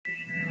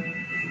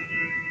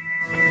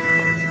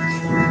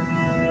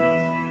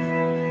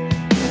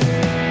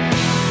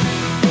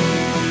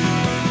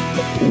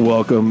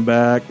Welcome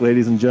back,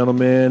 ladies and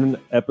gentlemen.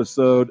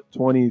 Episode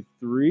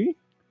 23.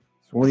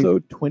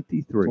 Episode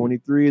 23.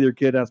 23, their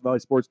Kid-Ass Valley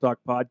Sports Talk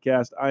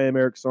podcast. I am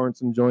Eric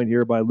Sorensen, joined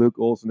here by Luke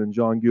Olson and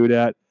John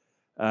Gudat.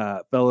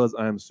 Fellas,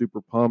 I am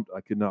super pumped. I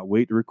could not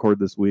wait to record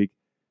this week.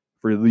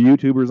 For the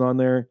YouTubers on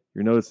there,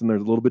 you're noticing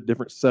there's a little bit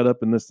different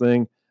setup in this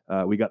thing.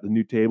 We got the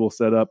new table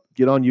set up.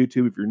 Get on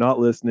YouTube. If you're not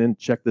listening,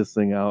 check this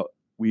thing out.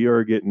 We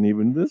are getting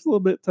even this little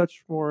bit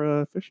touch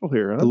more official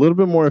here. Huh? A little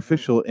bit more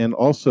official, and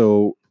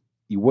also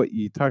what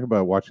you talk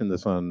about watching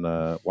us on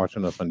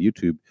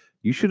YouTube.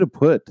 You should have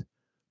put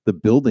the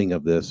building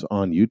of this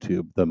on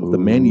YouTube, the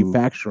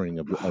manufacturing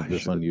of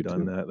this on YouTube.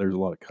 Done that. There's a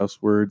lot of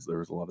cuss words. There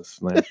was a lot of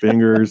slant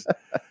fingers.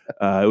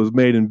 It was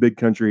made in Big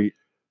Country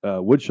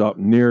Woodshop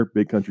near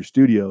Big Country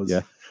Studios.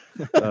 Yeah.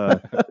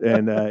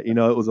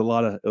 It was a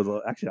lot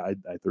of. Actually,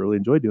 I thoroughly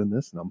enjoyed doing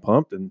this, and I'm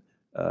pumped. And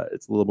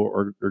it's a little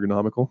more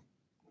ergonomical.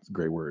 It's a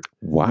great word.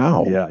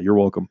 Wow. Yeah, you're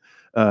welcome.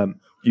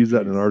 Use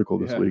that in an article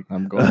this week.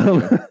 I'm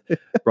going.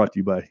 Brought to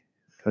you by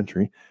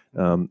Country.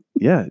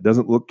 It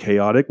doesn't look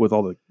chaotic with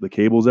all the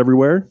cables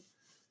everywhere.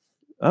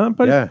 I'm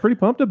pretty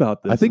pumped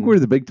about this. I think we're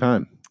the big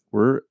time.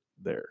 We're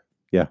there.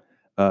 Yeah.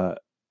 Are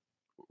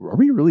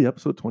we really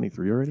episode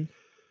 23 already?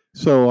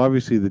 So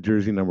obviously the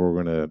jersey number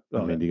we're gonna.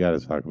 Oh, you got to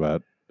talk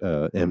about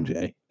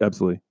MJ.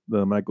 Absolutely,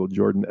 the Michael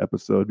Jordan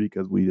episode,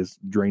 because we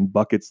just drained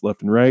buckets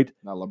left and right.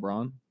 Not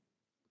LeBron.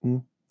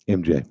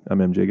 MJ. I'm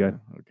MJ guy.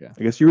 Okay.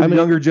 I guess you're the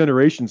younger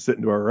generation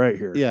sitting to our right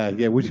here. Yeah.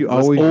 Which you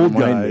Us always old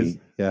remind guys.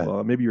 me. Yeah.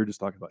 Well, maybe you were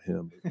just talking about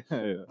him.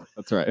 Yeah,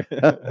 that's right.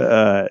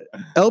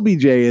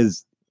 LBJ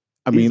is.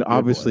 He's a good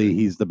Obviously boy.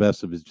 he's the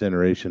best of his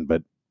generation,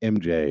 but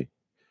MJ,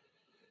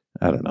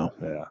 I don't know.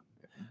 Yeah.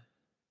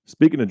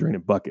 Speaking of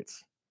draining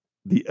buckets,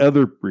 the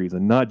other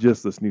reason, not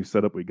just this new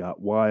setup we got,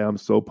 why I'm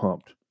so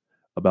pumped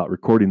about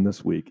recording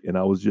this week, and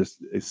I was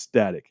just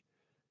ecstatic.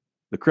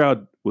 The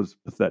crowd was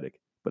pathetic,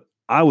 but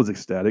I was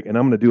ecstatic, and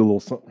I'm going to do a little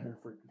something here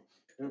for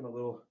a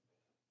little.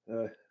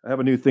 I have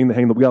a new thing to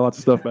hang. We got lots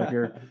of stuff back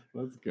here.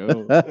 Let's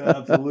go.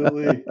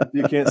 Absolutely.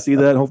 You can't see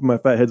that. Hopefully my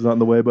fat head's not in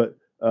the way, but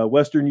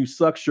Western You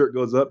Suck shirt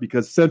goes up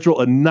because Central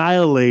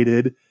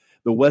annihilated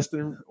the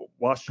Western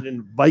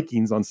Washington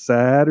Vikings on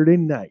Saturday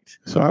night.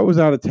 So I was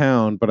out of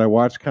town, but I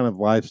watched kind of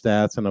live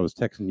stats, and I was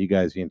texting you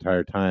guys the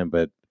entire time.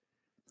 But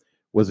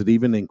was it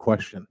even in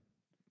question?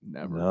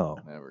 Never. No.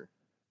 Never.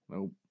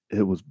 Nope.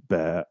 It was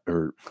bad,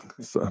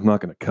 so I'm not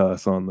going to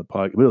cuss on the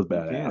podcast, but it was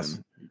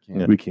badass. You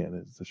can. We can.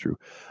 It's true.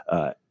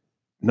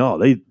 No,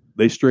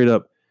 they straight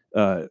up,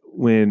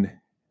 when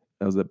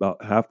I was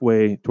about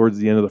halfway towards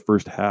the end of the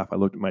first half, I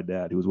looked at my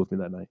dad, who was with me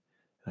that night.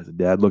 I said,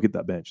 Dad, look at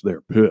that bench.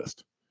 They're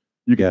pissed.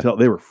 You can tell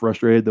they were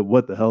frustrated that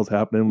what the hell's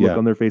happening. Look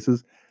on their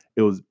faces.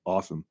 It was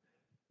awesome.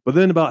 But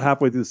then about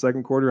halfway through the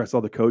second quarter, I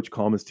saw the coach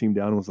calm his team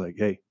down and was like,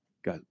 hey,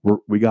 guys,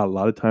 we got a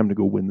lot of time to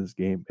go win this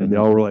game. And they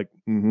all were like,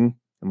 mm-hmm.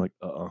 I'm like,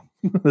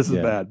 this is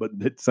bad.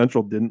 But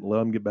Central didn't let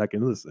them get back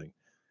into this thing.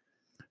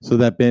 So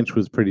that bench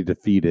was pretty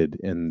defeated,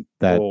 and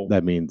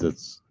that means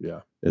it's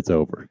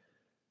over.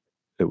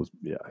 It was,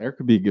 Eric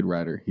could be a good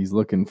writer. He's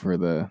looking for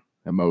the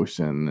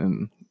emotion,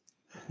 and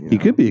he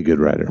could be a good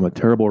writer. I'm a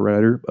terrible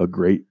writer, a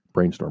great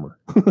brainstormer.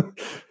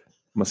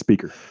 I'm a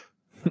speaker,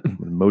 I'm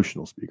an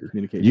emotional speaker.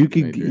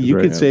 Communication. You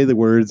could say the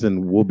words,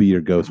 and we'll be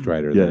your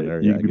ghostwriter.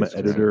 You can be my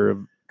editor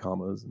of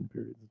commas and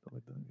periods and stuff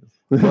like that.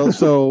 Well,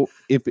 so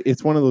if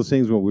it's one of those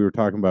things what we were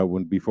talking about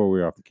before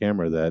we were off the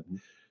camera, that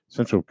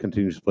Central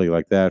continues to play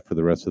like that for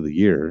the rest of the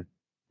year,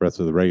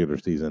 rest of the regular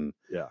season.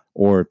 Yeah.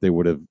 Or if they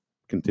would have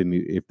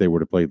continued, if they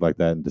would have played like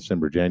that in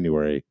December,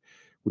 January,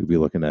 we'd be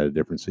looking at a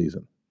different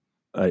season.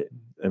 I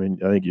mean,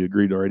 I think you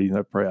agreed already, and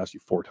I've probably asked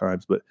you 4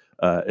 times, but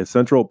if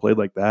Central played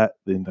like that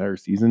the entire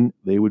season,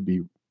 they would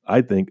be,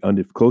 I think,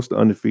 close to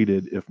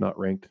undefeated, if not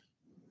ranked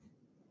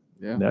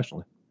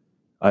nationally.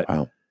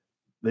 Wow.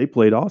 They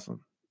played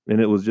awesome. And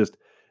it was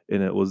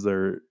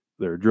their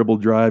dribble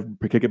drive,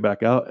 kick it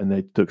back out, and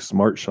they took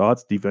smart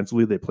shots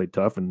defensively. They played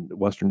tough, and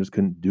Western just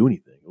couldn't do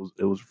anything.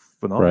 It was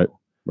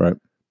phenomenal. Right.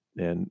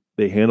 And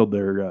they handled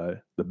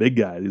their the big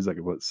guy. He's like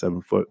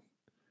 7 foot.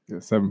 Yeah,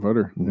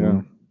 7-footer. Mm-hmm.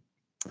 Yeah.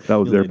 That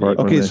was their part.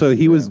 Okay, so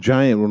he was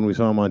giant when we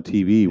saw him on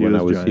TV when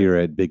I was giant. here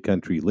at Big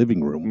Country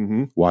Living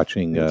Room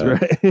watching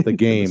the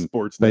game.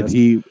 Sports but nest.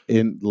 he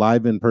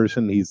live in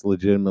person, he's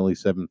legitimately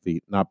 7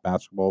 feet, not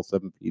basketball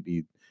 7 feet.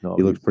 He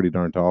looks pretty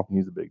darn tall.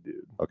 He's a big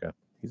dude. Okay,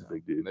 he's a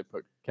big dude. They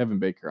put Kevin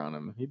Baker on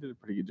him. He did a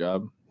pretty good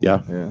job.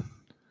 Yeah. Yeah.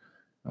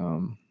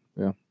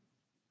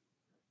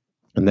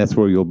 And that's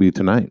where you'll be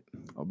tonight.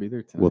 I'll be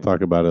there tonight. We'll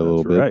talk about it a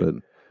little bit. But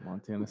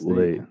Montana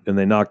State.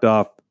 They knocked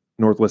off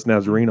Northwest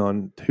Nazarene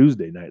on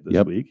Tuesday night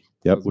this week.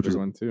 Yep, which is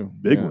one too.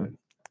 Big win.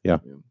 Yeah.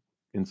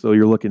 And so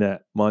you're looking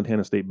at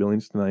Montana State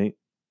Billings tonight.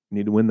 You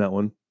need to win that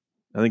one.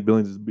 I think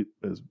Billings is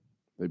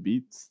They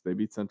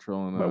beat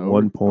Central in by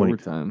 1 point.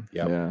 Overtime.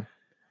 Yep. Yeah.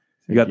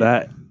 you got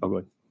that. Oh, go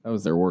ahead. That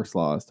was their worst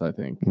loss, I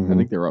think. Mhm. I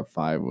think they were up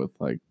 5 with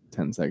like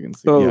 10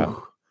 seconds.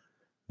 Oh,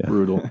 Yeah.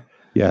 brutal.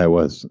 yeah, it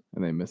was.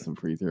 And they missed some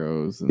free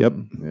throws. And, Yep.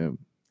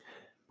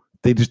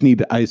 They just need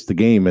to ice the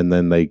game, and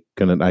then they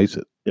couldn't ice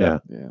it. Yeah.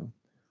 Yeah.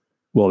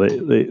 Well, they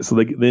need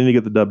to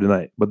get the dub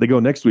tonight, but they go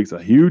next week's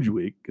a huge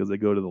week because they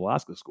go to the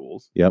Alaska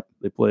schools. Yep.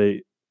 They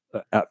play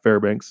at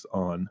Fairbanks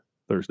on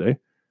Thursday.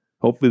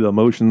 Hopefully, the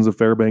emotions of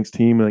Fairbanks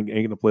team ain't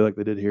going to play like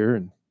they did here.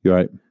 And You're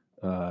right.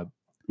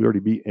 We already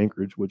beat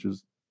Anchorage, which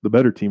is the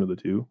better team of the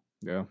two.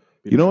 Yeah.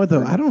 You know what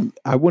though?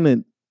 I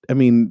wouldn't. I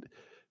mean,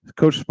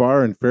 Coach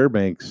Spar and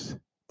Fairbanks,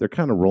 they're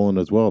kind of rolling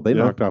as well. They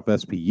knocked off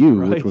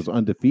SPU, which Right. was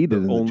undefeated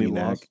in the Only GNAC.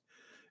 loss.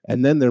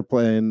 And then they're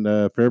playing.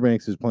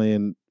 Fairbanks is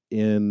playing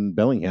in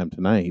Bellingham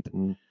tonight.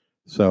 Mm.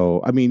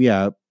 So I mean,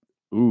 yeah,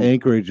 Ooh.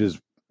 Anchorage is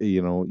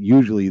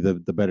usually the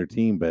better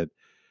team, but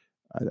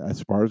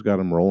Spar's got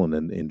them rolling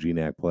in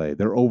GNAC play.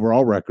 Their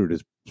overall record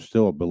is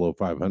still below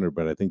 500,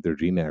 but I think their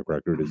GNAC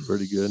record is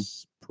Pretty good.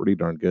 pretty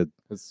darn good.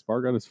 Has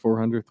Spar got his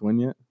 400th win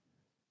yet?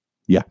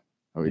 Yeah.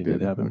 Oh, he It did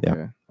did. happen.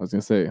 Okay. I was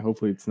gonna say,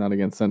 hopefully it's not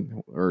against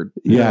or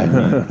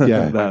Yeah,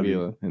 yeah. that'd be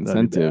an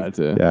incentive bad.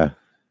 to. Yeah, I'm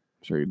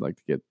sure you'd like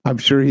to get. I'm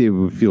sure he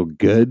would feel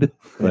good,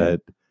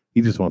 but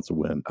he just wants to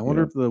win. I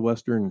wonder if the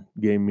Western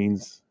game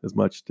means as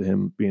much to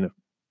him being a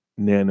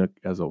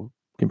Nanook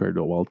compared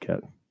to a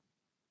Wildcat.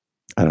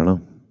 I don't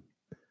know.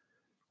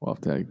 We'll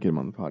have to get him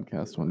on the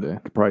podcast one day.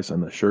 Could probably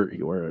send the shirt. He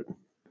could wear it.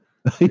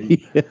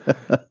 Yeah.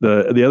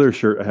 The other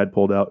shirt I had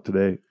pulled out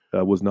today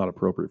was not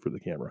appropriate for the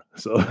camera,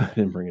 so I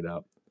didn't bring it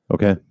out.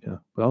 Okay. Yeah,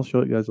 but I'll show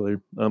it guys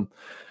later.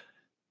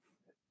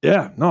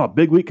 Yeah, no,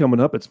 big week coming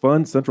up. It's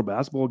fun. Central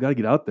basketball. Got to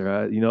get out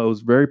there. It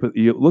was very.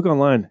 You look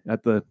online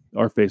at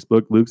our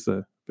Facebook, Luke's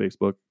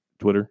Facebook,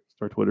 Twitter.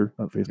 It's our Twitter,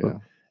 not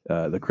Facebook.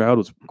 The crowd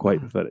was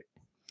quite pathetic.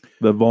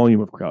 The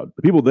volume of crowd.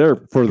 The people there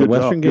For the good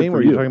Western job. Good game, for or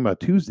are you you. talking about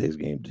Tuesday's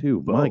game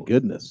too? My Both.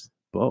 goodness.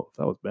 Both.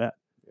 That was bad.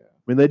 Yeah.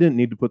 I mean, they didn't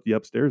need to put the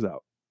upstairs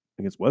out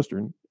against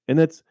Western,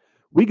 and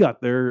we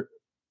got there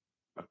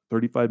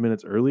 35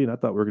 minutes early, and I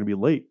thought we were going to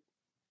be late.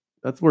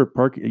 That's where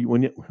parking.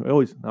 I'm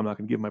not going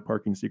to give my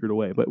parking secret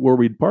away, but where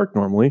we'd park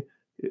normally,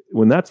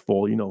 when that's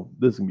full,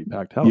 this is going to be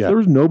packed house. Yeah. There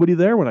was nobody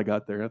there when I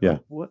got there. I thought, Yeah.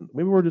 what?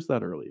 Maybe we're just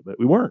that early, but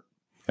we weren't.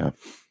 Yeah.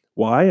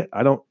 Why?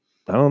 I don't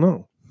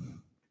know.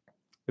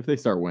 If they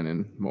start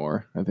winning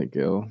more, I think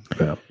it'll.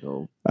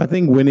 I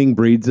think winning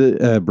brings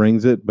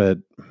it, but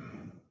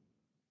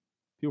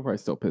People are probably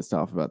still pissed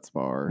off about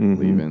Spar Mhm.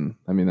 leaving.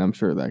 I mean, I'm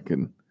sure that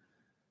could.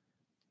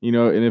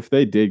 And if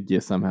they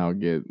did somehow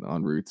get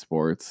on Root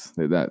Sports,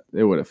 that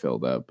it would have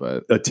filled up.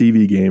 But A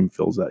TV game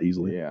fills that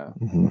easily. yeah,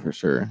 Mhm. for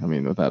sure. I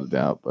mean, without a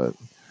doubt. But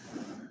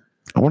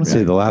I want to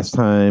say the last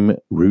time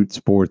Root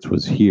Sports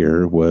was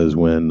here was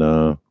when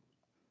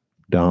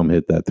Dom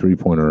hit that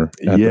 3-pointer.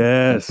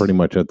 Yes. Pretty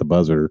much at the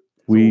buzzer.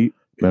 We.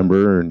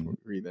 Remember? And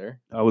were you there?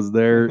 I was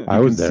there. I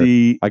You was can there.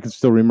 See. I can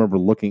still remember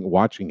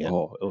watching it.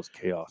 Oh, it was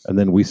chaos. And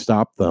then we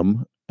stopped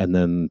them, and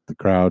then the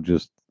crowd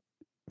just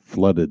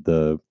flooded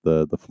the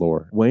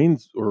floor.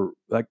 Wayne's or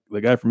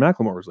the guy from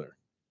Macklemore was there.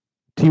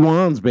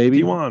 T1's,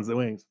 baby. T1's the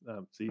Wayne's.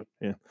 See,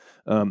 yeah.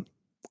 I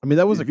mean,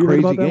 that was a have you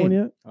heard crazy about that one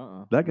game.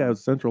 yet? That guy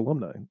was Central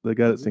alumni. The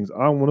guy that sings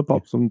 "I Want to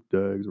Pop Some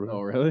Tags." or whatever.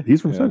 Oh, really? He's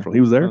from Yeah. Central.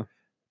 He was there, Huh.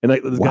 and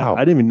this guy, Wow. I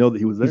didn't even know that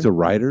he was there. He's a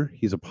writer.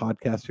 He's a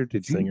podcaster.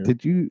 Singer.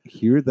 Did you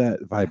hear that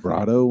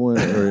vibrato? Or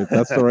if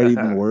that's the right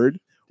even word?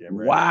 Damn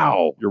right.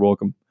 Wow. You're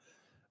welcome.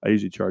 I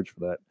usually charge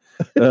for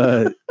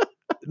that.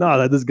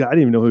 No, this guy, I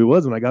didn't even know who he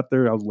was when I got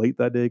there. I was late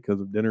that day because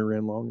of dinner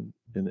ran long,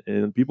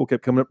 and people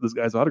kept coming up with this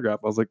guy's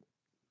autograph. I was like,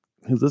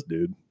 "Who's this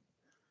dude?"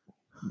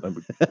 I'm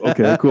like,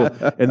 okay, cool.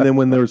 And then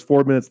when there was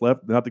 4 minutes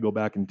left, not to go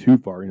back in too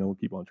far, we'll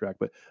keep on track.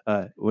 But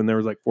when there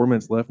was like 4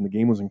 minutes left and the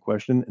game was in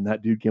question, and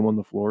that dude came on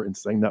the floor and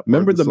sang that. Part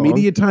Remember of the song,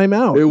 media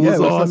timeout? It was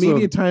the awesome.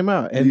 media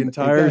timeout, and the it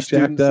entire got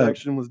student jacked up.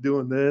 section was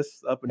doing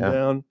this up and Yeah.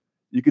 down.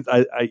 You could,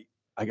 I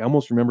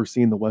almost remember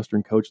seeing the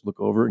Western coach look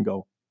over and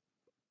go,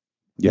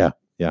 Yeah.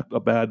 a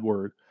bad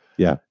word."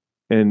 Yeah.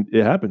 And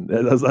it happened.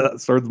 That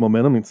started the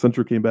momentum, and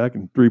Central came back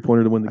and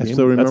 3-pointer to win the I game.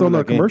 still That's remember on that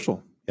the game.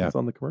 commercial. Yeah. That's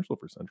on the commercial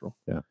for Central.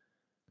 Yeah.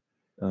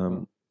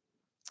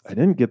 I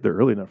didn't get there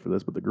early enough for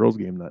this, but the girls'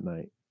 game that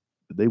night,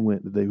 who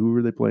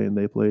were they playing?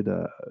 They played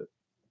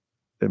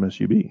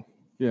MSUB.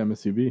 Yeah,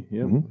 MSUB.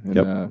 Yeah. Mhm. And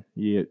Yep.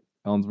 he at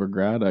Ellensburg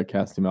grad,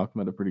 Cassie Malcolm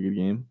had a pretty good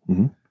game.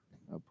 Mhm.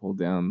 Pulled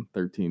down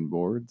 13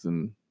 boards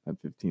and had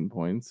 15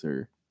 points.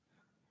 The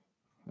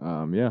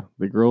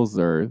girls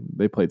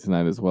they played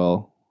tonight as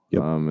well.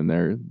 Yep. And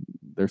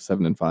they're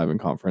 7-5 in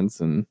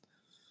conference, and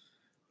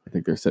I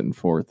think they're sitting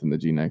fourth in the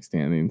GNAC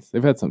standings.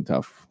 They've had some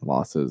tough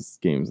losses,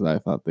 games that I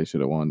thought they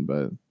should have won,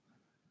 but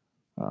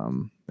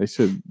they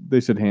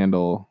should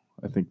handle.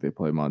 I think they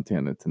play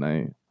Montana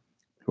tonight,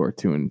 who are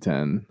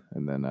 2-10,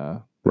 and then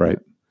Right.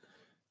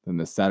 Then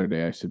this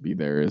Saturday I should be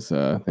there.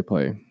 They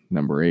play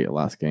number 8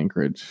 Alaska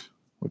Anchorage,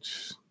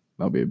 which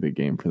that'll be a big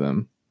game for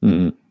them.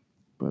 Mhm.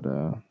 But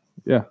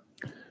yeah,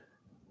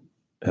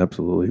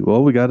 Absolutely.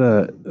 Well, we got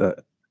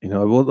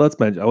let's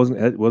mention.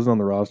 It wasn't on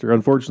the roster.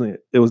 Unfortunately,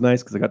 it was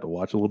nice because I got to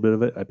watch a little bit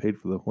of it. I paid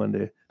for the one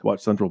day to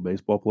watch Central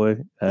baseball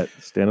play at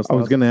Stanislaus. I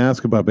was going to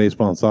ask about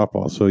baseball and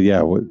softball. So yeah,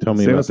 tell me about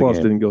the Stanislaus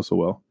game. didn't go so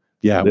well.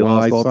 Yeah, They well,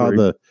 I lost all saw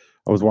three.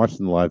 I was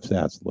watching the live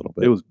stats a little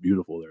bit. It was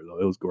beautiful there, though.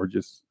 It was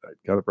gorgeous. I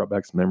kind of brought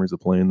back some memories of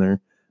playing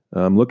there.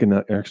 I'm looking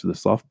at actually the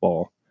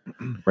softball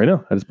right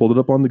now. I just pulled it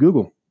up on the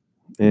Google.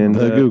 And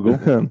The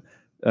Google.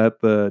 at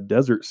the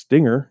Desert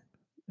Stinger,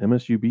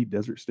 MSU beat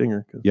Desert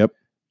Stinger. Yep.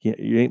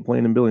 You ain't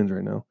playing in Billings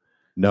right now.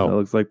 It No.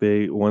 looks like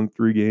they won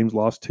 3 games,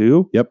 lost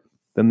 2. Yep.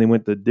 Then they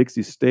went to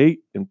Dixie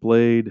State and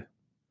played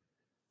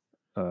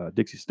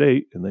Dixie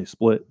State, and they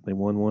split. They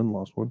won 1,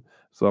 lost 1.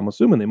 So I'm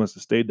assuming they must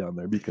have stayed down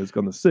there because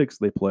on the 6th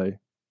they play,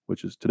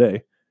 which is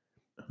today,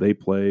 they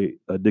play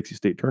a Dixie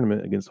State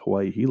tournament against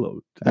Hawaii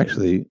Hilo. Today.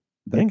 Actually,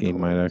 that Dang, game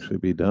might actually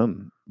be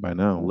done by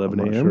now. 11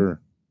 I'm not a.m.?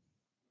 Sure.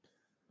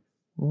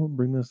 We'll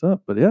bring this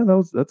up, but yeah,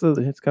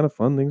 it's kind of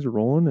fun. Things are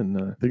rolling,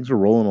 and Things are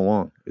rolling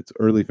along. It's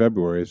early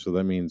February, so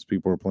that means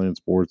people are playing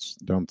sports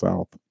down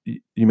south.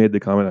 you made the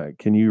comment,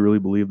 can you really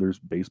believe there's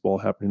baseball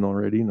happening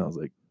already? And I was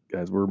like,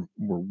 guys, we're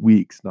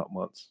weeks, not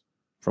months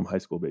from high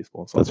school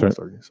baseball. That's right.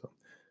 Starting, so,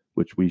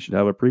 which we should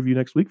have a preview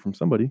next week from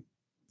somebody.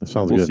 That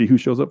sounds We'll good. see who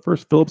shows up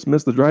first. Phillips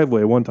missed the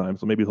driveway one time,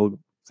 so maybe he'll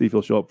see if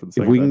he'll show up for the If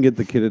second we can time. get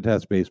the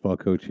Kittitas baseball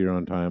coach here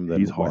on time, then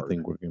He's I hard.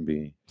 think we're going to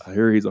be. I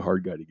hear he's a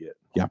hard guy to get.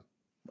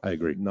 I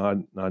agree. Not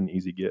an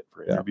easy get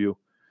for an Yeah. interview.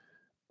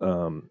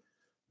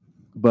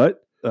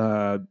 But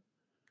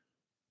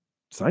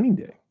signing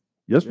day.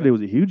 Yesterday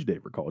was a huge day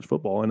for college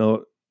football. I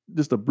know,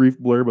 just a brief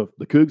blurb of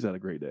the Cougs had a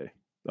great day.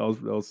 That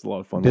was a lot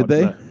of fun. Did watching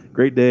they? that.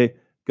 Great day.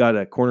 Got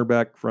a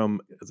cornerback from,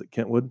 is it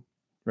Kentwood?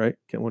 Right?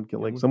 Kent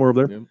Lake, somewhere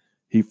over there. Yep.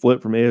 He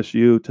flipped from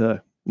ASU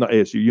to, not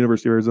ASU,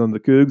 University of Arizona, the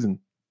Cougs, and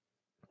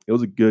it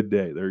was a good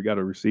day. They got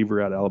a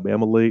receiver out of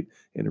Alabama late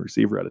and a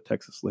receiver out of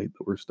Texas late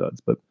that were studs.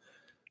 But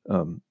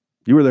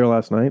you were there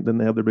last night. Then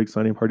they have their big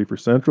signing party for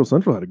Central.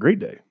 Central had a great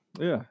day.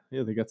 Yeah,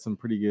 they got some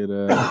pretty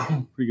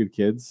good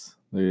kids.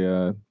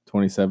 They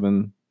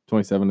 27,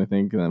 I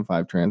think, and then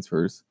 5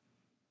 transfers,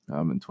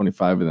 and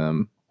 25 of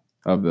them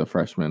of the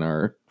freshmen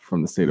are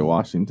from the state of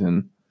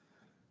Washington.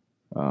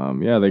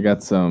 They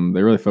got some.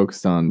 They really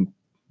focused on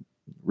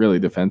really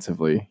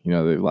defensively. You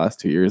know, the last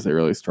 2 years they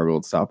really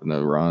struggled stopping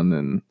the run,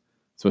 and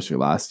especially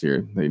last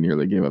year they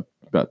nearly gave up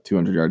about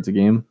 200 yards a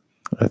game.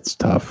 That's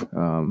tough.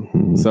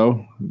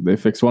 So they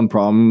fixed one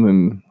problem,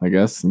 and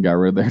got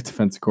rid of their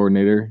defensive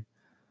coordinator.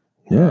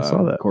 Yeah, I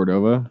saw that.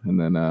 Cordova, and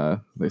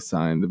then they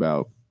signed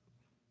about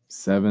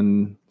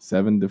seven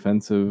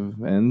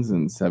defensive ends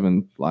and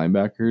 7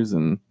 linebackers,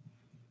 and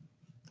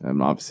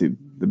obviously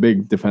the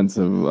big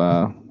defensive,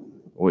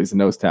 he's a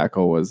nose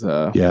tackle, was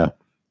the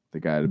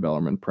guy at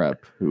Bellarmine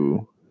Prep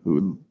who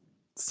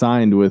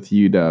signed with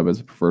UW as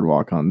a preferred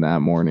walk-on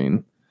that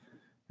morning,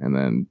 and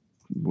then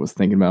was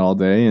thinking about it all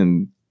day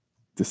and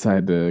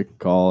decided to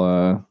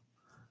call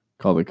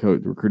the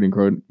recruiting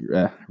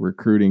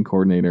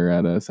coordinator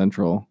at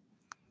Central,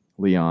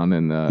 Leon,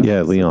 and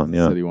Leon,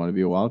 said he wanted to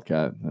be a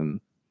Wildcat, and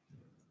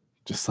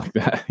just like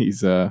that,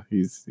 he's going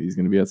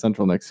to be at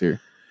Central next year.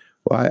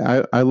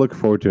 Well, I look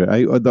forward to it.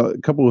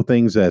 A couple of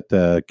things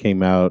that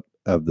came out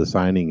of the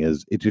signing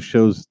is it just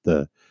shows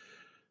that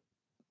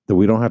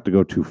we don't have to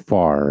go too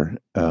far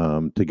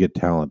to get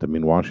talent. I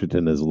mean,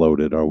 Washington is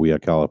loaded. Are we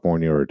at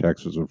California or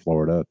Texas or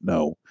Florida?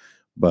 No,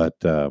 but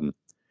the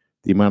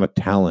amount of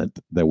talent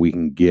that we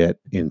can get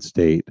in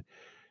state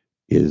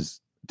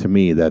is, to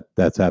me,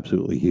 that's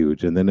absolutely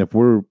huge. And then if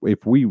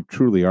we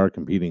truly are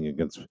competing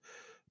against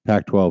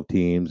Pac-12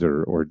 teams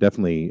or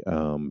definitely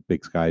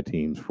Big Sky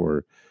teams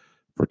for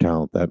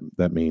talent,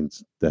 that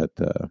means that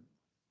are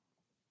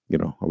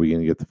we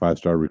going to get the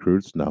 5-star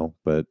recruits? No,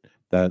 but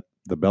that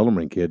the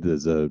Bellarmine kid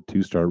is a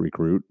 2-star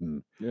recruit,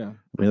 and yeah,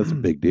 I mean that's a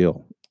big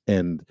deal.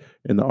 And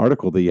in the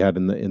article that you had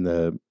in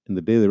the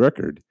Daily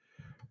Record,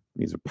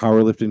 he's a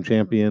powerlifting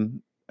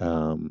champion.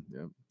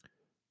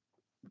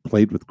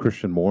 Played with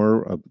Christian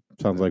Moore.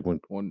 Sounds like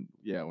one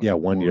year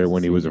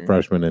when he was a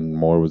freshman and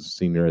Moore was a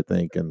senior, I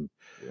think. And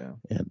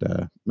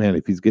man,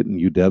 if he's getting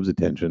UW's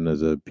attention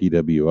as a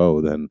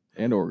PWO, then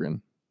and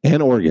Oregon,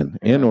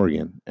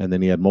 and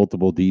then he had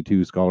multiple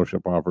D2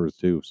 scholarship offers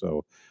too.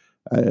 So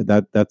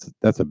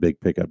that's a big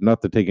pickup.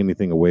 Not to take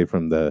anything away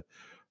from the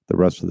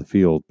rest of the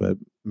field, but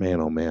man,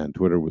 oh man,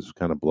 Twitter was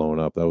kind of blowing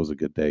up. That was a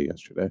good day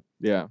yesterday.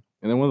 Yeah,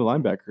 and then one of the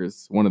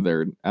linebackers, one of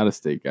their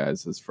out-of-state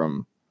guys, is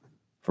from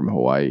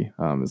Hawaii.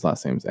 His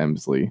last name's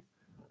Emsley.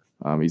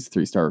 He's a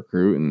 3-star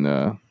recruit, and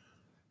that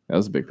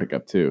was a big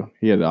pickup too.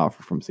 He had an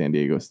offer from San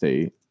Diego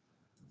State.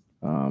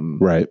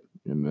 Right.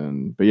 And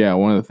then, but yeah,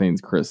 one of the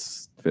things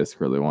Chris Fisk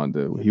really wanted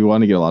to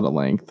get a lot of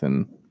length,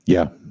 and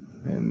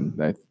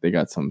they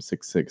got some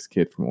 6'6"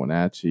 kid from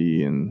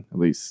Wenatchee, and at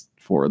least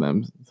 4 of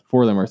them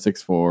are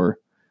 6'4".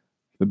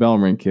 The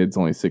Bellarmine kid's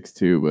only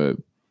 6'2", but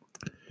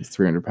he's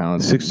 300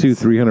 pounds. 6'2",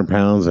 300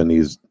 pounds, and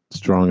he's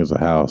strong as a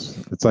house.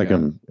 It's like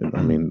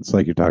it's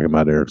like you're talking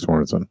about Eric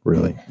Sorensen,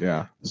 really.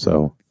 Yeah.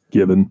 So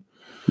given.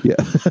 Yeah.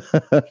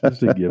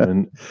 Just a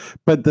given.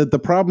 But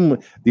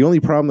the only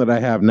problem that I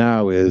have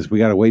now is we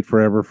got to wait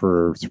forever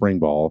for spring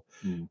ball.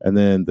 And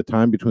then the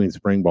time between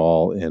spring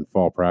ball and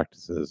fall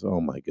practices,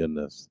 oh my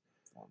goodness.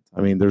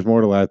 I mean, there's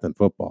more to life than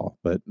football,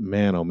 but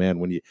man, oh man,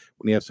 when you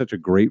have such a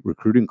great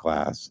recruiting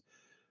class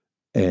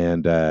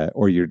and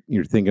or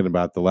you're thinking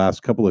about the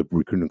last couple of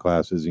recruiting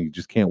classes and you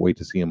just can't wait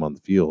to see them on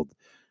the field.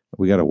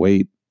 We got to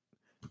wait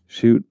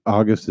shoot,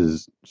 August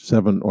is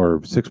 7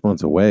 or 6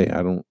 months away.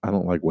 I don't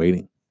like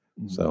waiting.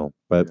 So,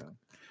 but Yeah.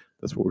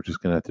 that's what we're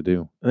just gonna have to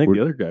do. I think We're-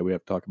 the other guy we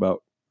have to talk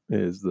about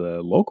is the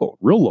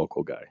real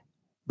local guy,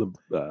 the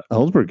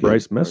Ellsberg kid.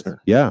 Bryce Messner.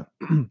 Yeah,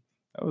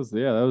 That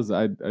was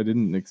I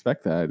didn't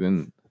expect that.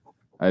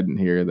 I didn't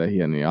hear that he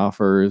had any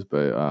offers,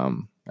 but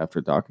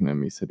after talking to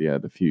him, he said he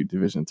had a few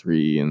Division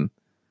III, and it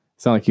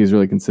sounded like he was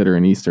really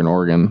considering Eastern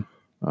Oregon.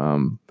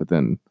 But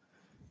then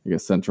I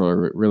guess Central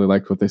really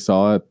liked what they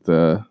saw at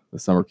the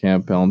summer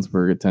camp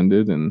Ellensburg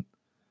attended, and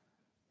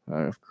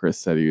Chris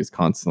said he was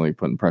constantly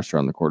putting pressure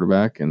on the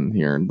quarterback, and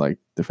he earned like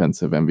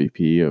defensive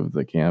MVP of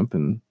the camp,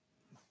 and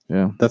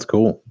yeah, that's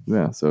cool.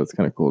 yeah. So it's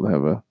kind of cool to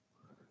have a.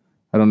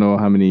 I don't know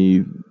how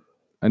many.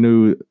 I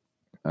knew.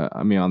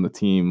 On the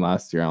team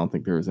last year, I don't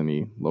think there was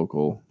any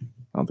local.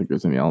 I don't think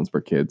there's any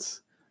Ellensburg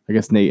kids. I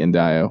guess Nate and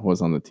Daya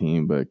was on the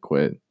team, but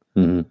quit.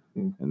 Mhm.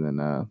 And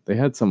then they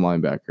had some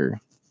linebacker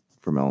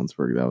from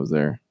Ellensburg that was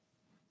there.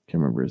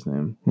 Can't remember his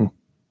name.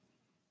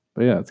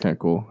 But yeah, it's kind of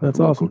cool. That's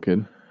A local awesome.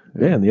 kid.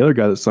 Yeah, and the other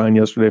guy that signed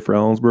yesterday for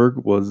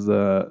Ellensburg was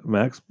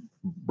Max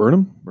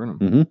Burnham,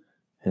 Burnham.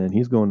 and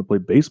he's going to play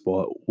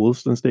baseball at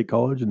Williston State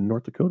College in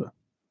North Dakota.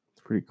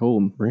 It's pretty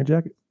cold. Bring a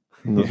jacket.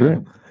 That's Yeah.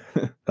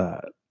 right.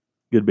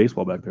 Good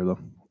baseball back there, though.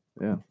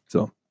 Yeah.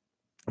 So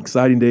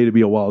exciting day to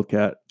be a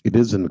Wildcat. It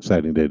is an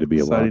exciting day to be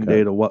a Exciting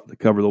Wildcat. day to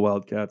cover the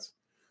Wildcats.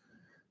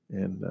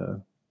 And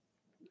Are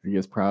you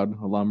guys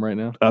proud alum right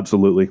now?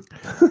 absolutely.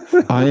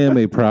 I am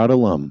a proud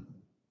alum,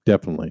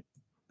 definitely.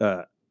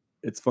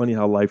 It's funny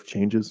how life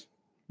changes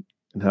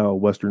and how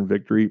Western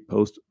victory,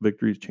 post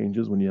victories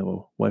changes when you have a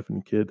wife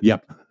and a kid.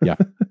 Yep.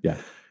 Yeah.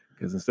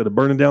 Because instead of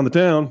burning down the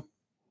town,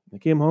 I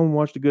came home and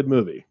watched a good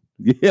movie.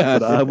 Yeah,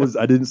 But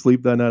I didn't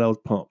sleep that night. I was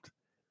pumped.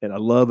 And I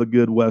love a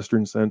good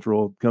Western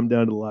Central. Come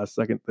down to the last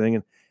second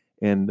thing.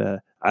 And I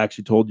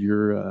actually told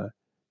your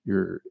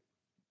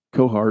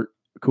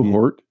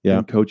cohort Yeah.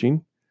 in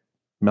coaching,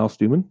 Mal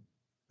Stuman.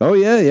 Oh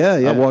yeah.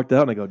 I walked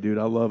out and I go, dude,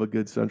 I love a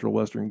good Central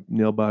Western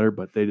nail biter,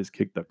 but they just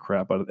kicked the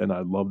crap out of it. And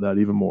I love that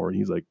even more. And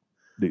he's like,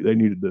 they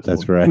needed this.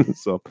 That's one. right.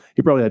 So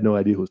he probably had no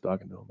idea who was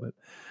talking to him.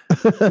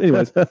 But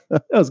anyways, that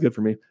was good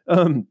for me.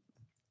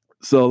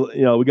 So,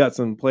 we got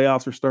some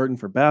playoffs are starting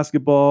for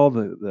basketball.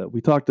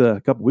 We talked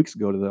a couple weeks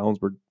ago to the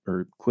Ellensburg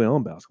or Clay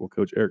Allen basketball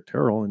coach, Eric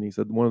Terrell, and he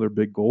said one of their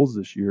big goals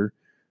this year,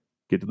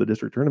 get to the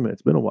district tournament.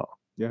 It's been a while.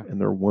 Yeah.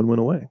 And they're one win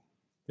away.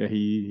 Yeah, I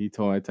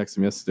texted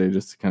him yesterday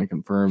just to kind of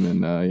confirm,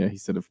 and he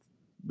said if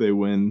they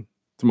win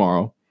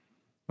tomorrow,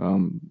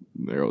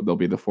 they'll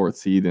be the 4th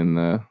seed in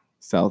the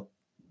South,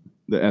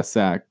 the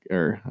SAC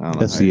or I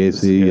don't know,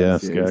 SCAC, yeah.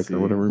 SCAC or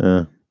whatever.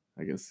 Yeah.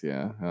 I guess,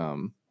 yeah.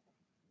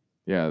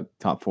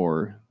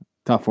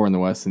 Top four in the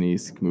West and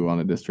East can move on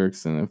to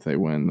districts, and if they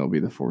win, they'll be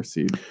the 4th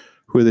seed.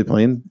 Who are they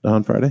playing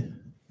on Friday?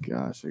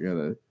 Gosh,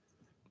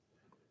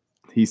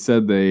 he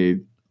said they.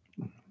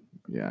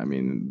 Yeah,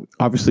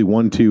 Obviously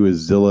 1-2 is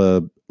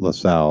Zilla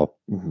LaSalle.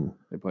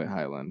 they play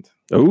Highland.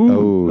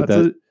 Oh,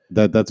 that's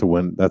that's a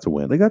win. That's a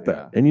win. they got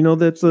that.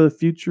 And that's a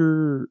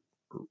future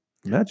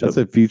matchup. That's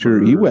a future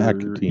for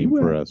EWAC team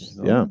for EWAC. us.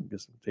 Yeah.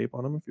 Get some tape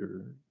on them if you're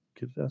a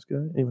kid ass guy.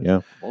 Anyway,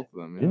 Yeah. Both of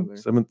them. Yeah,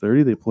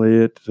 7:30 they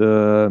play at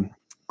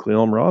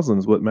Cleon Roslin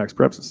is what Max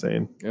Preps is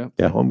saying. Yeah.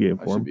 Yeah. Home game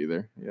I for should him. be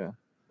there. Yeah.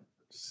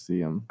 Just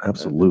see them.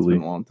 Absolutely. It's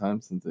been a long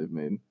time since they've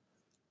made.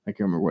 I can't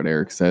remember what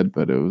Eric said,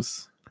 but it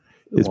was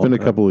It's been a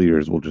couple of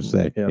years, we'll just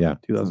say. Yeah.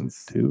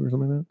 2002 or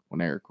something like that. when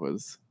Eric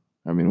was.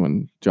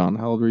 When John,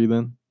 how old were you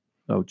then?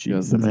 Oh, jeez.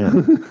 Yes.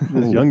 Man.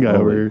 This young guy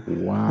over here.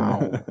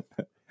 Wow.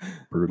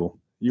 Brutal.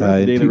 You were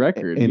the daily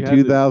record. In You had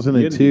to- 2002,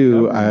 you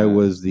had to be I covering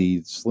was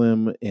the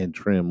slim and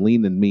trim,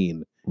 lean and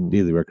mean Mm.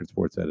 daily record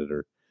sports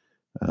editor.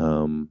 that.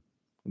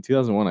 In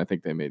 2001, I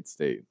think they made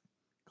state.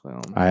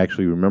 Clown. I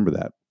actually remember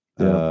that.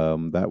 Yeah.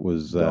 That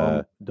was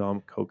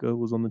Dom Coca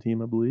was on the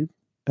team, I believe.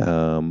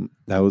 and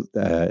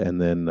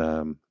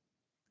then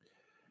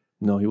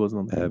No, he wasn't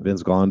on the team.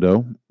 Vince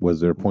Gondo was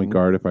their point Mhm.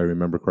 guard, if I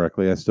remember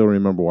correctly. I still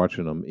remember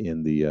watching them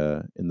in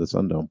the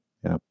Sun Dome.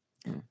 Yeah.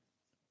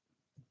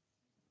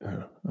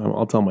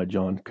 I'll tell my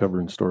John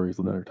covering stories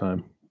another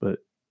time. But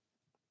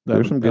I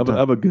There's some good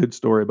have a good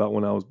story about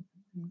when I was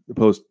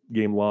post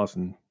game loss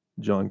and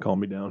John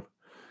calmed me down.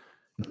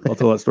 I'll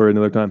tell that story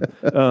another time.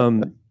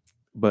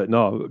 But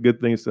no, good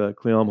things to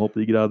Cleon.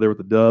 Hopefully you get out of there with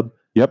the dub.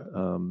 Yep.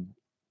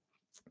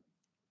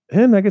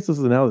 And I guess this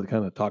is now to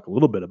kind of talk a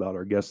little bit about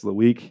our guest of the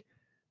week,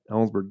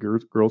 Ellensburg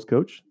girls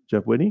coach,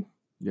 Jeff Whitney.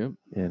 Yep.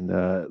 And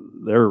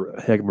they're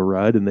a heck of a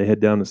ride, and they head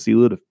down to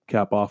Sela to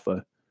cap off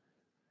a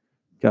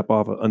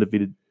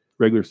undefeated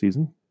regular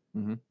season.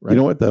 Mm-hmm. Right? You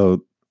know what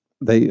though?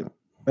 It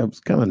was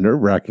kind of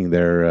nerve wracking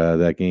there,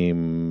 that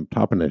game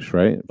Toppenish,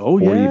 right? Oh,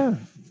 yeah.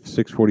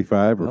 46-45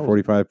 That or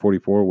was-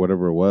 45-44,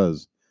 whatever it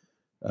was.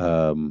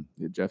 Yeah,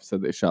 Jeff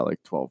said they shot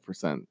like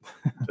 12%.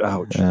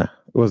 Ouch. It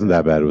wasn't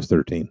that bad. It was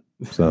 13.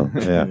 So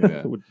yeah.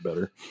 Yeah. Would be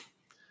better.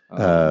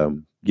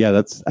 Yeah,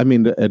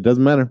 it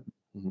doesn't matter.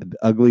 Mhm. An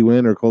ugly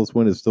win or close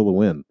win is still a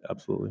win.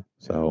 Absolutely.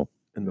 So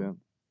And Yeah.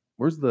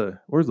 where's the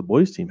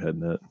boys team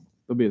heading at?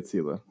 They'll be at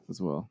Sela as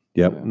well.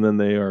 Yep. Yeah. And then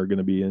they are going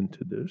to be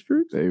into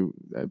districts. I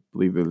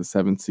believe they're the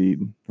 7th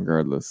seed,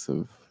 regardless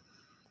of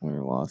win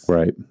or loss.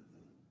 Right.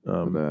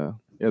 But,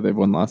 they've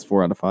won the last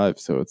 4 out of 5,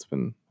 so it's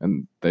been,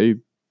 and I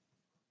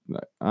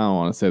don't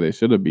want to say they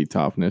should have beat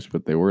Toppenish,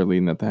 but they were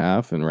leading at the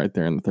half and right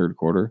there in the third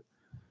quarter,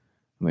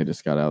 and they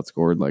just got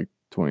outscored like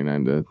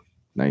 29-19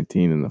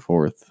 in the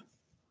fourth.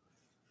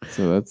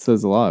 So that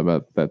says a lot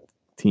about that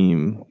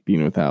team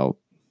being without,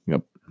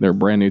 they're a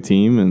brand new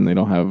team and they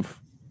don't have,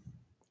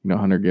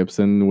 Hunter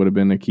Gibson would have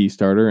been a key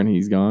starter and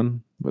he's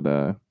gone. But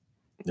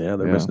they're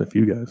missing a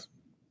few guys.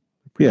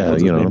 Yeah,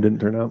 His name didn't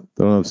turn out.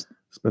 Don't have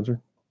Spencer.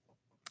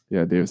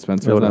 Yeah, David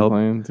Spencer's not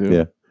playing too.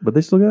 Yeah, but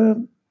they still got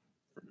a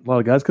lot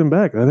of guys coming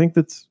back. I think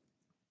that's.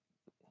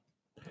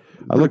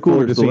 I look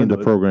forward to seeing the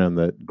program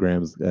that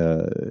Graham's.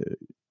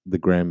 The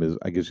Graham is,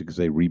 I guess you could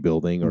say,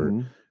 rebuilding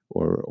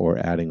or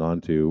adding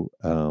on to.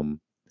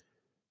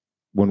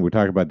 When we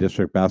talk about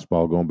district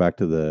basketball, going back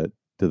to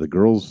the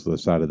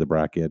girls' side of the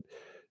bracket,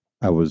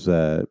 I was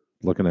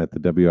looking at the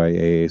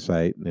WIAA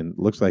site, and it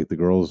looks like the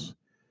girls,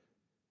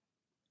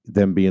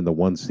 them being the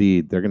 1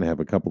 seed, they're going to have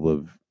a couple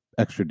of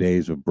extra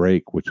days of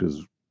break, which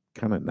is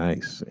kind of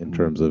nice in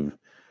terms of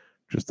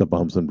just the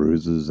bumps and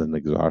bruises and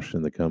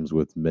exhaustion that comes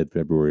with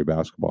mid-February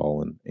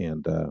basketball,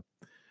 and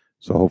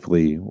so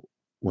hopefully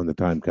when the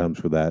time comes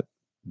for that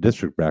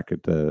district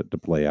bracket to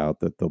play out,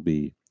 that they'll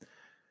be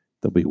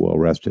well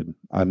rested.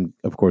 I'm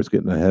of course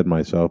getting ahead of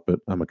myself, but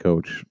I'm a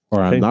coach,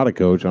 or I'm not a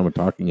coach. I'm a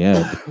talking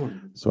head,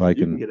 so I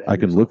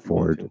can look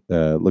forward,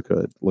 look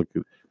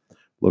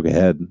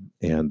ahead,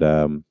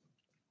 and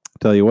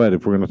tell you what,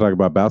 if we're going to talk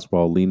about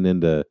basketball, leaning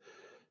into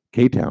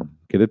K-Town,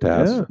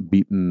 Kittitas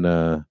beating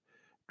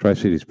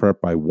Tri-Cities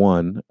Prep by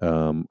 1.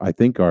 I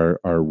think our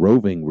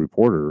roving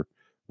reporter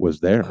was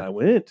there. I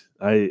went.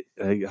 I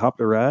hopped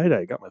a ride.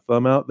 I got my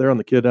thumb out there on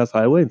the Kittitas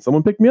Highway, and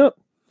someone picked me up.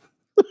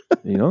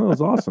 It was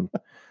awesome.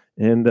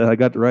 And I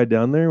got to ride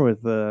down there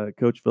with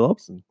Coach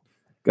Phillips and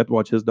got to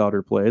watch his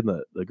daughter play in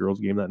the girls'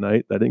 game that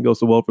night. That didn't go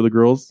so well for the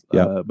girls,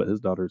 but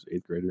his daughter's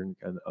 8th grader and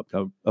kind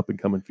of up and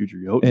coming future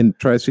yoke. And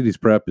Tri-Cities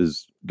Prep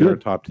they're a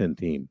top 10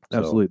 team. So,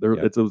 absolutely.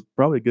 It was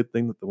probably a good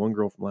thing that the one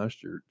girl from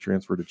last year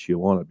transferred to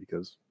Chiawana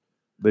because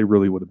they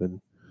really would have been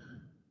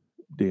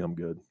damn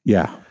good.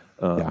 Yeah.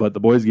 But the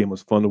boys' game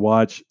was fun to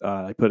watch.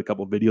 I put a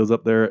couple of videos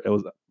up there. It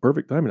was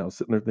perfect timing. I was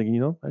sitting there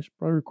thinking, I should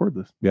probably record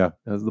this. Yeah.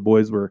 As the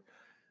boys were,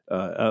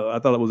 I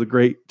thought it was a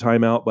great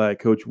timeout by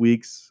Coach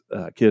Weeks.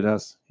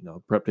 Kittitas,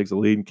 Prep takes a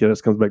lead, and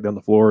Kittitas comes back down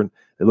the floor, and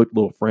they looked a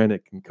little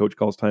frantic. And Coach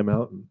calls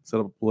timeout and set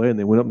up a play, and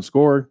they went up and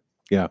scored.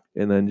 Yeah.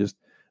 And then just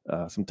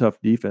some tough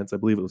defense. I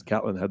believe it was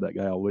Catlin had that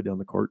guy all the way down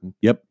the court, and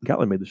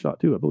Catlin made the shot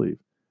too. I believe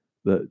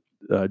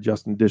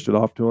Justin dished it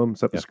off to him,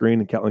 set the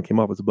screen, and Catlin came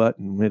off his butt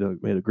and made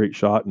a great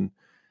shot. And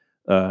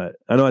I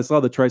know I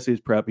saw the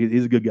Tri-Cities Prep.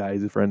 He's a good guy.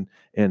 He's a friend,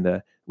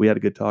 and we had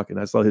a good talk. And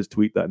I saw his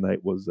tweet that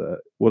night was,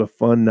 "What a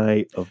fun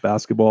night of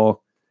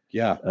basketball!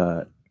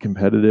 Yeah,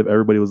 competitive.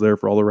 Everybody was there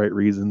for all the right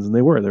reasons, and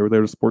they were there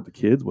to support the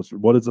kids.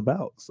 What it's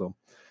about." So,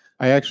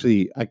 I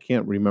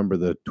can't remember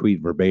the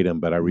tweet verbatim,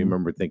 but I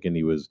remember thinking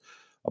he was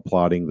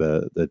applauding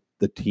the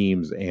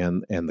teams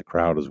and the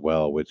crowd as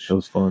well, which it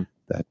was fun.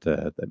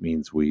 That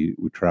means we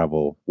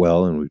travel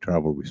well and we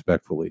travel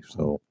respectfully.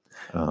 So.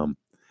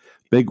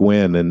 Big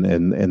win,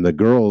 and the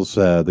girls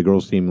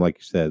team, like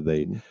you said,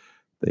 they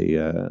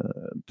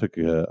took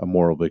a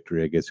moral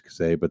victory, I guess you could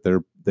say. But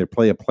they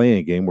play a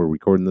playing game. We're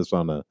recording this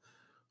on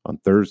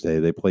Thursday.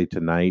 They play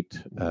tonight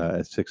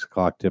at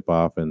 6:00 tip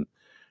off, and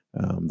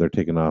they're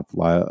taking on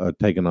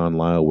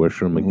Lyle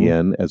Wishram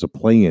again as a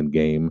play-in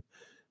game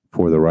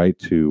for the right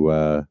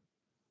to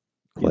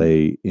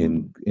play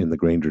in the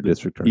Granger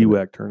District tournament.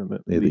 EWAC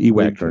tournament. The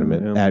EWAC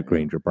tournament at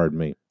Granger. Pardon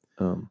me.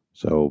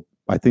 So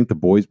I think the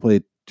boys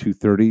played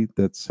 2:30.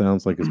 That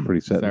sounds like it's pretty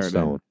set in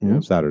stone.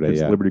 Saturday,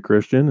 it's Liberty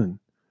Christian,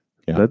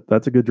 and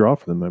that's a good draw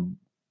for them.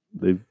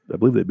 I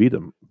believe they beat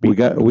them.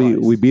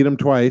 We beat them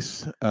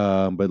twice,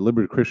 but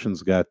Liberty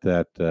Christian's got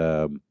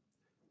that.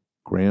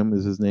 Graham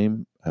is his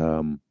name.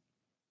 It's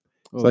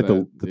like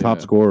the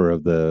top scorer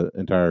of the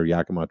entire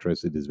Yakima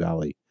Tri-Cities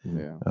Valley.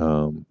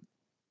 Yeah.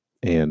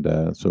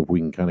 And so if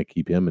we can kind of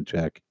keep him in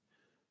check,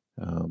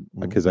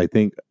 because I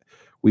think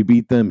we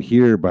beat them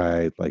here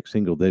by like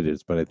single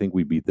digits, but I think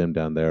we beat them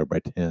down there by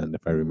 10,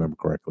 if I remember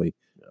correctly.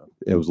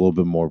 It was a little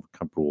bit more of a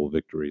comfortable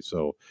victory.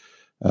 So,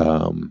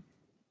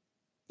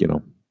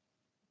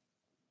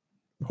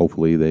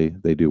 hopefully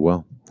they do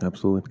well.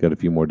 Absolutely. Got a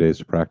few more days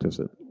to practice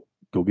it.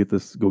 Go get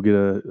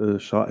a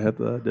shot at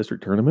the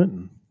district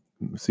tournament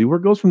and see where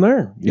it goes from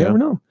there. You never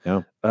know.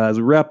 Yeah. As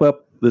we wrap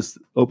up this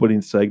opening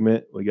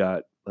segment, we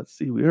got,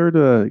 we heard,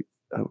 we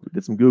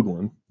did some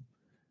Googling.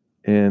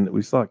 And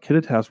we saw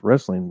Kittitas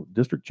Wrestling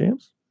district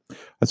champs.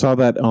 I saw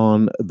that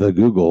on the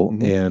Google,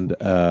 and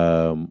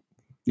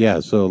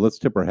so let's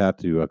tip our hat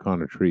to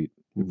Connor Treat,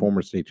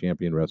 former state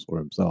champion wrestler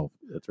himself.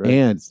 That's right,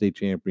 and state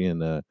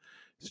champion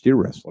steer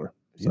wrestler.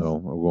 So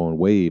we're going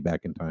way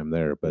back in time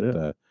there.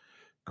 But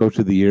coach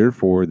of the year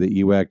for the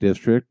EWAC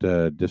district,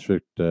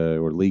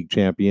 or league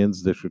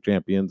champions, district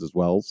champions as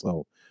well.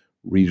 So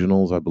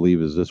regionals, I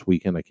believe, is this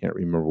weekend. I can't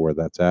remember where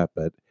that's at,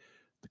 but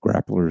the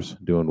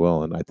grapplers doing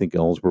well. And I think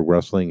Ellensburg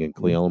Wrestling and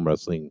Cle Elum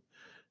Wrestling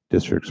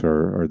districts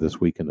are this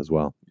weekend as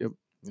well.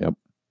 Yep.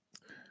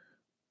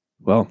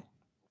 Well,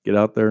 get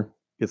out there,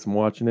 get some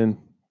watching in.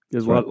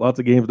 There's lots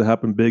of games to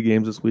happen, big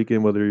games this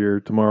weekend, whether you're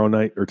tomorrow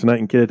night or tonight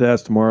in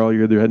Kittitas. Tomorrow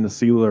you're either heading to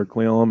Sela or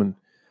Cle Elum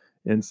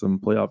and some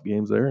playoff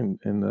games there and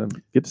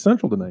get to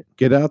Central tonight.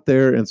 Get out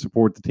there and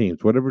support the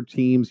teams. Whatever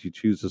teams you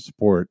choose to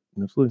support,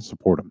 absolutely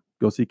support them.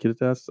 Go see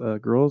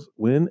Kittitas girls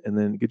win and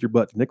then get your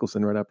butt to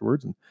Nicholson right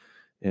afterwards.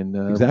 And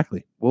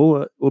exactly.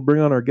 We'll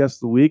bring on our guest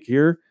of the week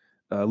here.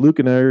 Luke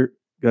and I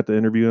got to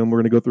interview him. We're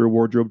going to go through a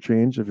wardrobe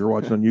change if you're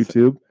watching on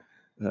YouTube.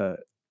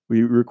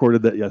 We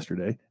recorded that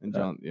yesterday.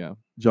 And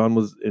John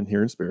was in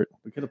here in spirit.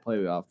 We could have played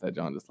it off that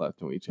John just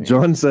left and we changed.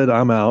 John said,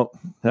 I'm out.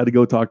 Had to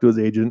go talk to his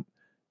agent.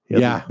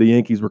 The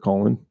Yankees were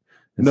calling.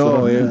 And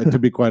to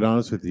be quite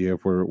honest with you,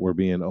 if we're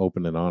being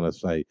open and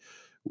honest,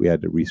 we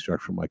had to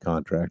restructure my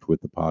contract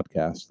with the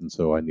podcast. And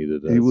so I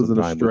needed some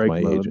time with my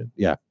agent.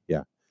 Yeah.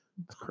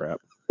 That's crap.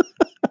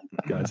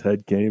 Guy's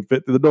head can't even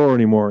fit through the door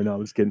anymore. No,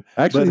 I'm just kidding.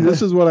 Actually,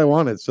 this is what I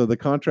wanted. So the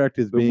contract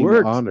is being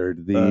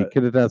honored. The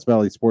Kittitas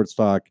Valley Sports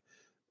Talk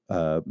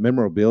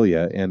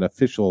memorabilia and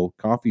official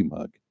coffee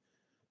mug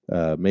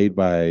made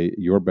by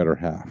your better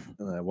half.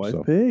 My wife,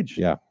 Paige.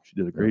 Yeah. She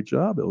did a great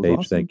job. It was Paige,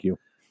 awesome. thank you.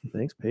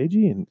 Thanks,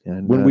 Paigey.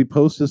 And when we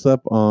post this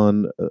up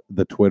on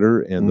the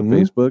Twitter and the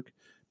Facebook,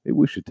 maybe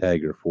we should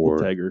tag her for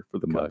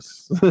the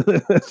mugs.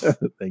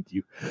 Thank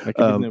you. I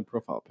can get a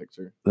profile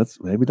picture. That's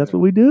what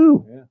we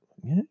do.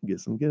 Yeah.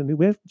 Get a new.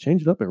 We have to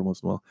change it up every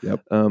once in a while.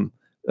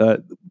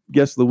 Yep.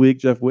 Guest of the week,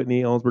 Jeff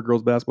Whitney, Ellensburg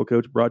girls basketball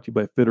coach, brought to you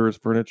by Fitterers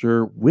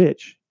Furniture.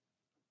 Which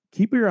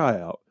keep your eye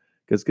out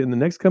because in the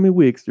next coming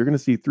weeks you're going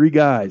to see 3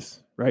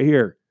 guys right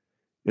here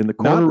in the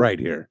corner. Not right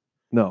here.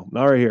 No,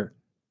 not right here.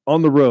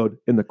 On the road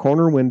in the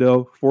corner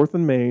window, 4th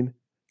and Main,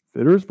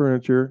 Fitterers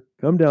Furniture.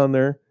 Come down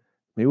there.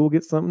 Maybe we'll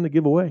get something to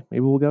give away.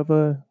 Maybe we'll have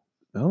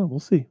I don't know. We'll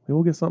see. Maybe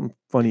we'll get something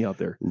funny out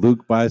there.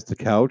 Luke buys the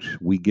couch.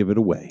 We give it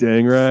away.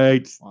 Dang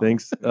right. Wow.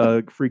 Thanks.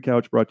 Free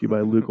couch brought to you by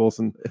Luke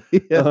Olson.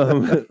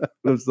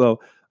 So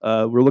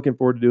we're looking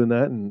forward to doing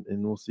that, and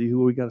we'll see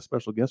who we got a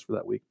special guest for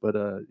that week. But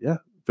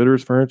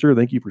Fitterers Furniture,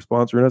 thank you for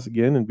sponsoring us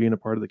again and being a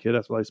part of the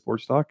Kittitas Valley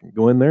Sports Talk. And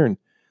go in there and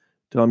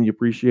tell them you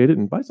appreciate it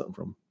and buy something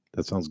from them.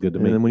 That sounds good to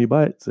me. And then when you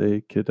buy it,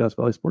 say Kittitas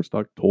Valley Sports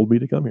Talk told me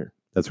to come here.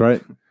 That's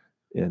right.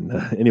 And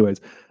anyways,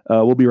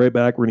 we'll be right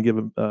back. We're going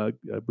to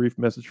give a brief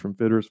message from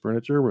Fitterers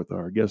Furniture with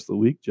our guest of the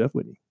week, Jeff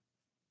Whitney.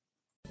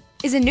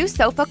 Is a new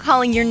sofa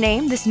calling your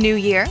name this new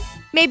year?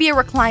 Maybe a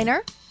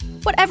recliner?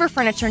 Whatever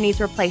furniture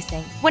needs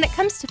replacing, when it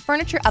comes to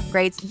furniture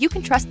upgrades, you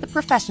can trust the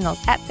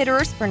professionals at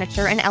Fitterers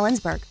Furniture in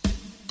Ellensburg.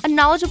 A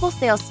knowledgeable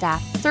sales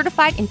staff,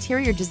 certified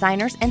interior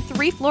designers, and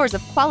 3 floors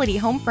of quality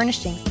home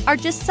furnishings are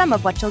just some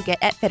of what you'll get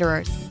at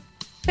Fitterers.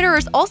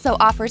 Fitterers also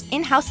offers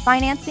in-house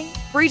financing,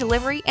 free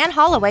delivery, and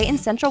haul away in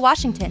Central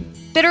Washington.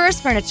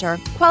 Fitterers Furniture,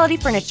 quality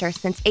furniture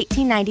since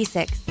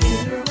 1896.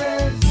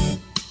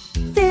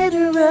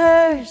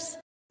 Fitterers.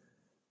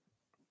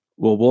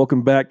 Well,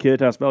 welcome back,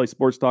 Kittitas Valley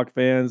Sports Talk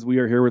fans. We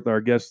are here with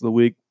our guest of the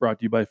week, brought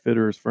to you by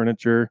Fitterers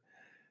Furniture.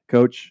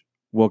 Coach,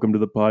 welcome to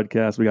the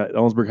podcast. We got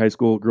Ellensburg High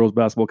School girls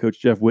basketball coach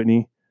Jeff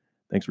Whitney.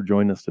 Thanks for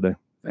joining us today.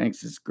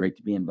 Thanks. It's great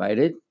to be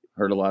invited.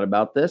 Heard a lot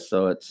about this,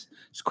 so it's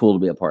cool to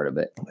be a part of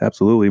it.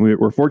 Absolutely.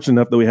 We're fortunate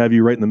enough that we have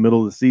you right in the middle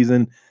of the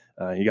season.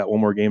 You got one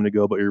more game to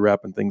go, but you're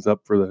wrapping things up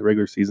for the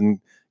regular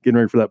season, getting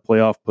ready for that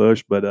playoff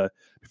push. But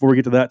before we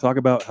get to that, talk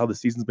about how the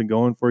season's been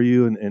going for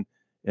you and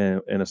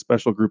a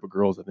special group of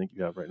girls I think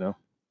you have right now.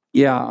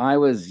 Yeah, I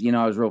was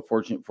real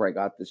fortunate before I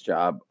got this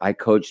job. I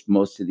coached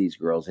most of these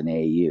girls in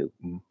AAU.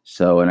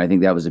 So, and I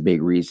think that was a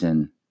big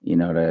reason,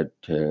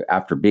 to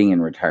after being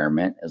in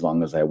retirement, as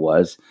long as I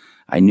was,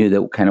 I knew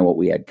that kind of what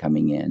we had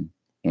coming in.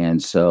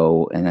 And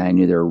so, and I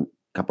knew there were a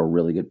couple of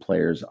really good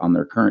players on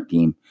their current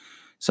team.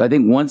 So I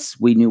think once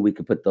we knew we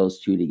could put those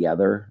two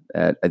together,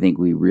 I think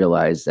we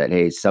realized that,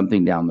 hey,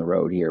 something down the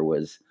road here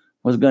was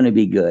going to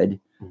be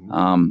good.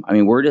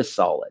 We're just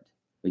solid.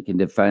 We can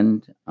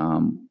defend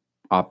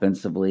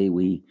offensively.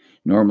 We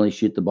normally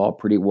shoot the ball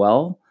pretty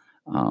well.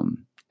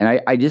 And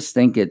I just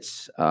think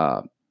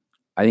I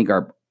think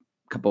our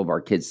couple of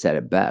our kids said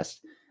it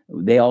best.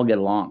 They all get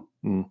along.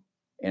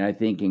 And I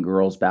think in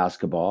girls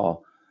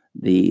basketball,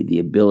 the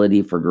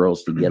ability for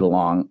girls to get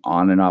along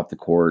on and off the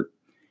court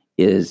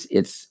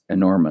it's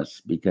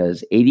enormous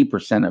because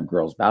 80% of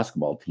girls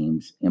basketball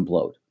teams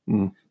implode.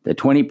 The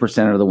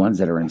 20% are the ones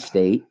that are in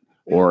state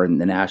or in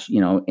the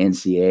national,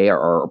 NCAA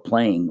are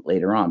playing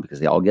later on because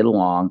they all get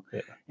along.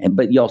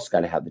 But you also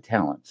got to have the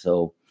talent.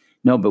 So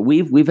no, but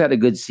we've had a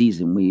good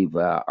season.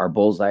 Our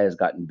bullseye has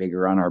gotten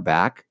bigger on our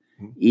back.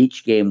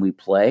 Each game we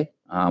play,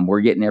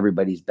 we're getting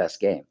everybody's best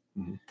game.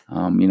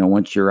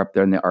 Once you're up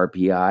there in the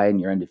RPI and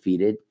you're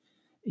undefeated,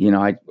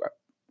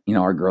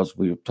 our girls,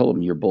 we told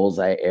them your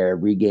bullseye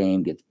every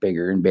game gets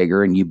bigger and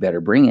bigger and you better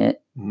bring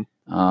it.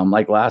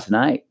 Like last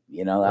night,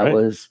 that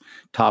was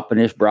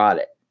Toppenish brought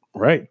it.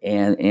 Right.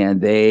 And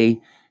they,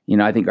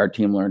 I think our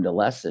team learned a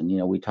lesson.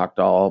 We talked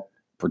all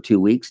for 2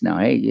 weeks now.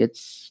 Hey,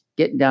 it's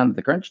getting down to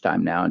the crunch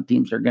time now, and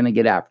teams are going to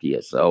get after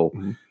you. So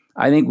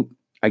I think,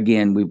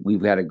 again,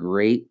 we've had a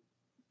great,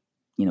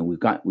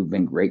 we've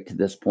been great to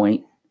this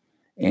point,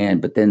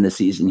 but then the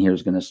season here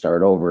is going to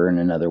start over in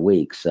another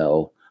week.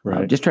 So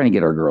just trying to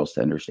get our girls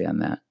to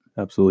understand that.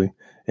 Absolutely.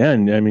 Yeah.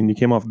 And I mean, you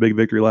came off a big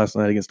victory last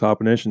night against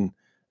Toppenish, and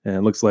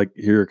it looks like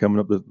here coming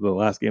up the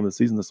last game of the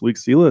season this week,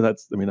 Sela,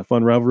 that's, a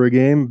fun rivalry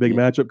game, big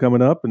matchup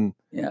coming up. And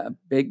yeah,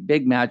 big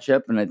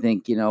matchup. And I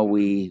think,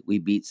 we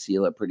beat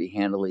Sela pretty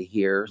handily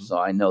here. So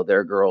I know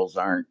their girls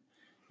aren't,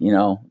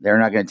 they're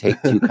not going to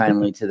take too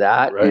kindly to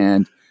that. Right.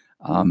 And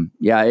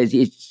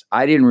it's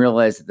I didn't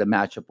realize that the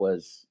matchup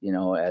was,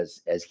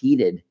 as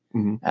heated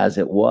as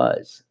it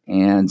was.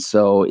 And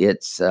so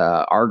it's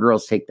our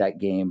girls take that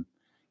game,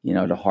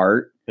 to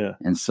heart. Yeah.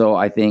 And so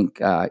I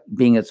think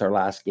being it's our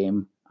last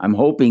game, I'm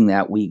hoping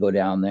that we go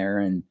down there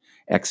and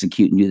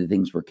execute and do the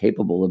things we're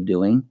capable of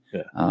doing.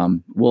 Yeah.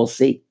 We'll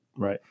see.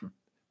 Right.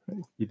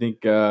 You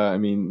think,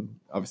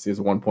 obviously it's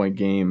a 1-point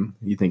game.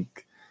 You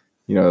think,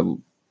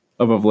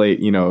 of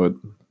late,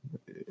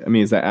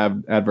 is that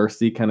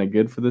adversity kind of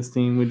good for this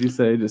team, would you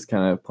say? Just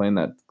kind of playing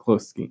that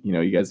close game.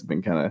 You guys have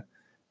been kind of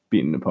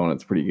beating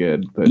opponents pretty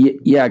good. But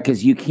yeah,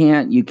 because you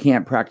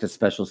can't practice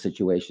special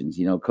situations.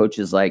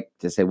 Coaches like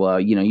to say, well,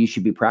 you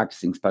should be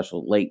practicing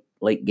special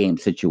late game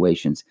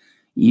situations.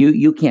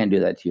 You can't do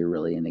that till you're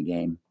really in the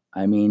game.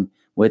 I mean,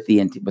 with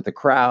the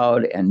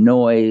crowd and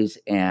noise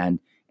and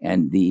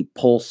the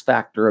pulse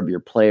factor of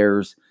your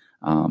players,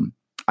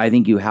 I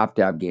think you have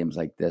to have games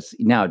like this.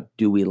 Now,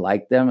 do we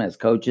like them as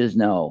coaches?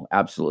 No,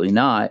 absolutely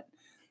not.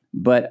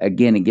 But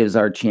again, it gives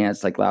our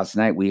chance. Like last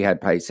night, we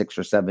had probably 6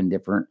 or 7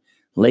 different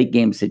late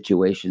game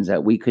situations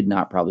that we could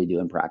not probably do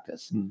in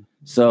practice.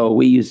 So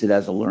we use it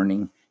as a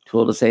learning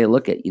tool to say,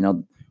 look at,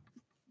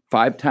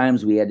 5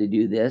 times we had to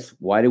do this.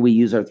 Why do we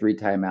use our 3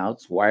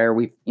 timeouts? Why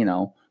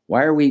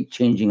are we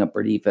changing up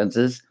our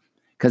defenses?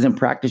 Because in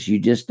practice, you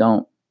just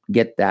don't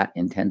get that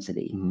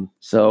intensity.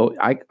 So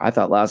I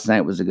thought last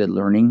night was a good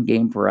learning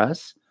game for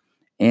us.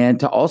 And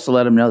to also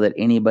let them know that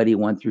anybody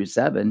 1 through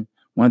 7,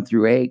 1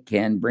 through 8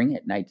 can bring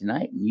it night to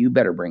night. And you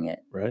better bring it.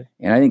 Right.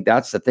 And I think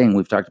that's the thing.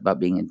 We've talked about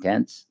being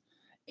intense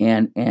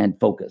and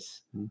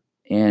focus.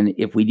 And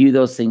if we do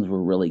those things, we're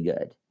really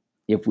good.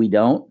 If we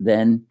don't,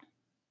 then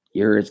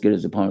you're as good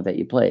as the opponent that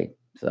you play.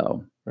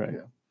 So, right.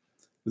 Yeah.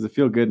 Does it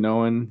feel good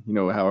knowing,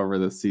 however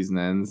this season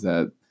ends,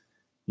 that,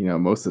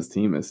 most of this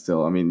team is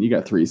still, you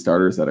got 3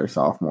 starters that are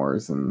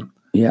sophomores, and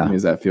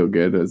does that feel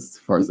good as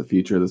far as the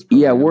future of this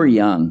program? Yeah, we're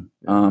young.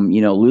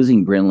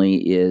 Losing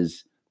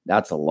Brinley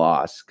that's a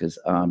loss because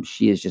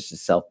she is just a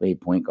self-made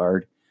point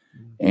guard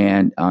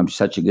and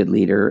such a good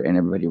leader, and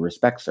everybody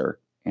respects her.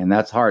 And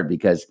that's hard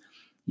because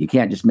you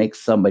can't just make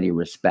somebody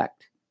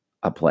respect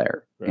a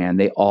player, and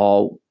they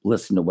all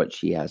listen to what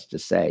she has to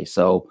say.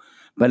 So,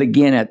 but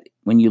again,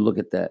 when you look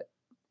at the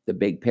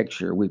big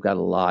picture, we've got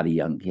a lot of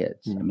young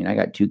kids. I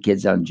got 2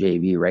 kids on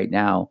JV right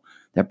now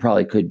that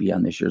probably could be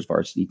on this year's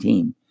varsity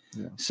team.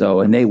 Yeah. So,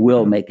 and they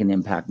will make an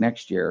impact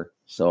next year.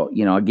 So,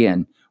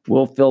 again,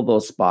 we'll fill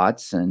those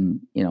spots, and,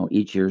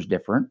 each year's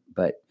different,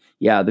 but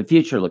yeah, the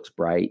future looks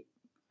bright.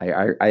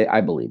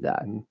 I believe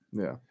that.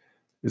 Yeah.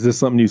 Is this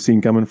something you've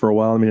seen coming for a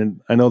while?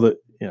 I know that,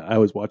 I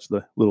always watch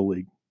the Little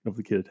League of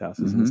the kid tasks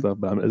and stuff,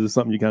 but is this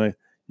something you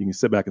can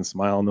sit back and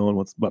smile knowing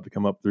what's about to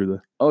come up through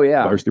the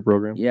varsity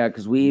program? Yeah.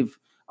 Cause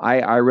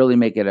I really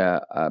make it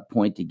a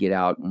point to get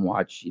out and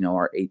watch,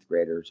 our 8th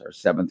graders, our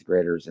 7th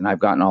graders. And I've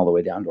gotten all the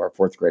way down to our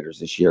 4th graders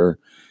this year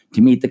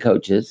to meet the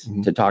coaches,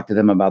 to talk to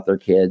them about their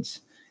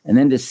kids, and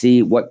then to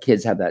see what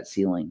kids have that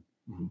ceiling.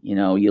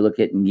 You look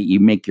at and you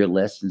make your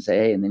list and say,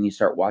 hey, and then you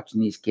start watching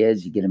these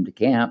kids, you get them to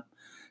camp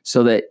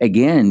so that,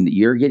 again,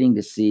 you're getting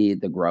to see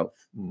the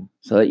growth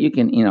so that you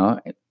can,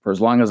 for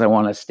as long as I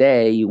want to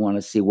stay, you want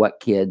to see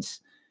what kids,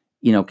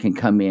 can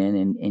come in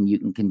and you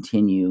can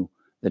continue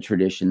the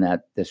tradition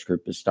that this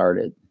group has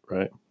started.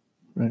 Right.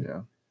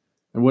 Yeah.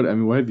 And what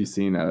have you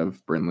seen out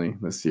of Brinley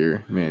this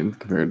year?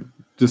 Compared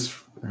just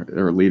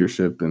her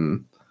leadership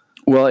and.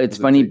 Well, it's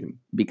funny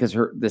because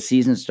the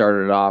season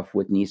started off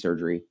with knee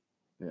surgery.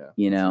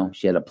 Yeah.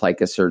 She had a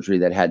plica surgery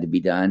that had to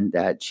be done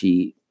that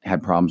she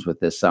had problems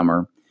with this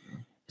summer.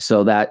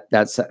 So that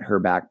set her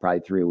back probably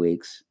 3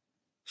 weeks.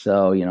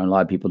 So, a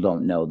lot of people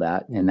don't know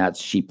that. And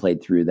she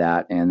played through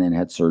that and then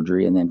had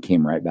surgery and then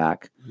came right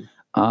back.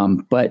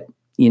 But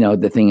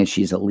the thing is,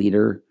 she's a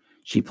leader.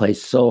 She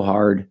plays so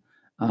hard.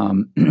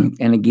 And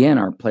again,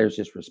 our players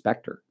just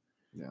respect her.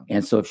 Yeah.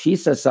 And so if she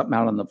says something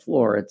out on the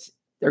floor,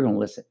 they're going to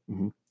listen.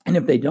 And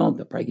if they don't,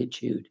 they'll probably get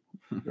chewed.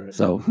 Right.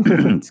 So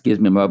excuse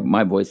me,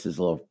 my voice is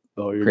a little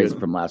crazy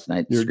from last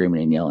night,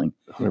 screaming and yelling.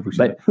 100%.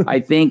 But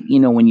I think,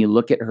 when you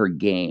look at her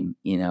game,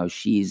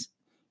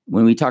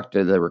 when we talk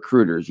to the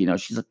recruiters,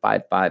 she's a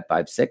 5'5",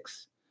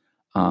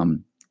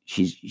 5'6".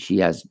 She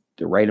has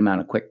the right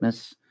amount of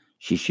quickness.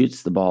 She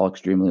shoots the ball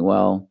extremely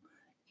well.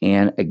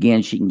 And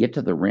again, she can get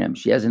to the rim.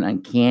 She has an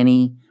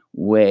uncanny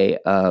way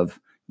of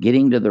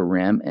getting to the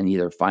rim and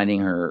either finding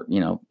her,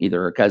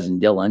 either her cousin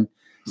Dylan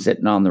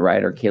sitting on the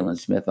right or Kaylin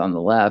Smith on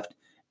the left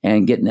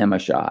and getting them a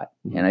shot.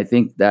 And I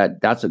think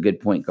that that's a good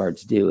point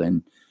guards do.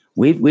 And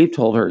we've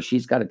told her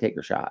she's got to take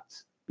her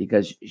shots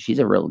because she's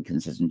a really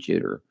consistent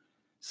shooter.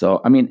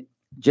 So, I mean,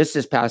 just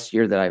this past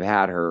year that I've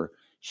had her,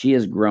 she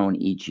has grown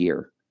each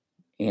year.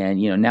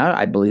 And, now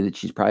I believe that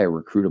she's probably a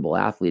recruitable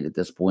athlete at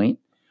this point.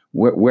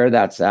 Where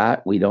that's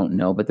at, we don't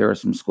know, but there are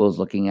some schools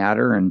looking at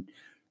her, and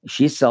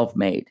she's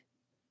self-made.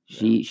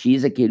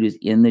 She's a kid who's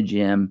in the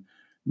gym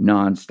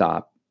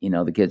nonstop.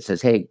 The kid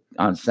says, hey,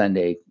 on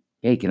Sunday,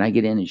 hey, can I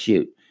get in and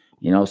shoot?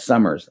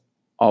 Summer's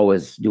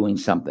always doing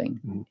something.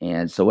 Mm-hmm.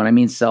 And so when I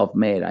mean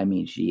self-made, I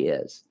mean she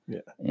is. Yeah.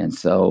 And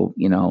so,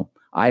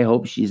 I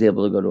hope she's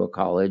able to go to a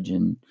college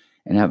and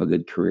have a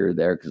good career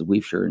there, because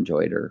we've sure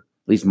enjoyed her.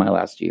 At least my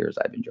last 2 years,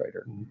 I've enjoyed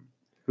her.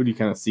 Who do you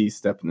kind of see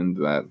stepping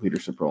into that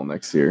leadership role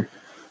next year?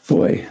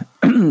 Boy,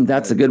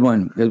 that's a good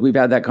one, because we've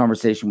had that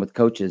conversation with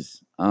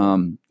coaches.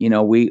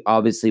 We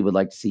obviously would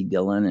like to see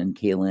Dylan and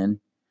Kaylin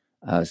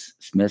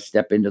Smith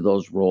step into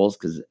those roles,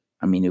 because,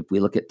 if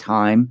we look at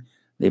time,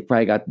 they've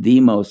probably got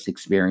the most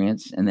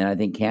experience. And then I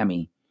think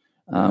Cammie,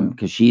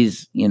 because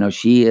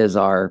she is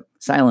our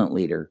silent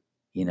leader,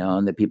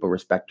 and that people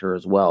respect her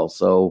as well.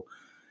 So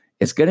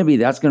that's going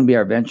to be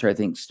our venture, I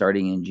think,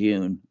 starting in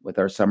June with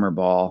our summer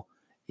ball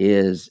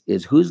is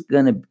who's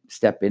going to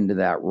step into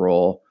that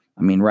role.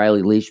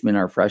 Riley Leishman,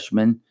 our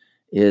freshman,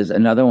 is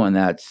another one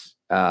that's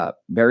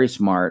very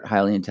smart,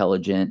 highly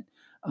intelligent.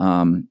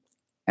 And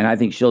I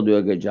think she'll do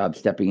a good job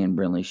stepping in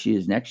Brinley's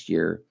shoes next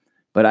year.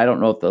 But I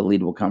don't know if the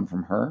lead will come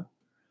from her.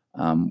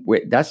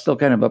 That's still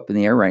kind of up in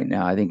the air right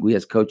now. I think we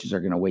as coaches are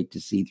going to wait to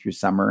see through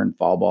summer and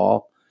fall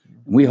ball.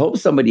 We hope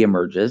somebody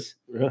emerges,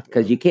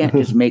 because you can't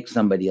just make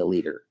somebody a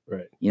leader.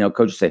 Right.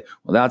 Coaches say,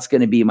 well, that's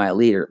going to be my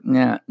leader.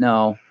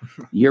 No,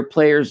 your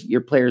players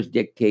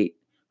dictate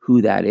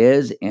who that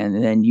is.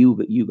 And then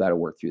you got to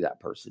work through that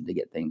person to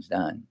get things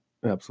done.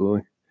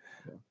 Absolutely.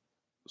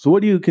 So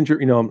what do you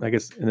contribute? I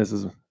guess, and this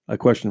is a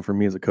question for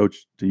me as a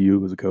coach to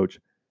you as a coach.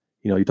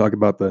 You talk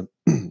about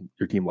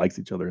your team likes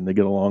each other and they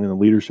get along in the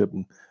leadership.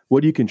 And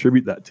what do you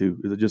contribute that to?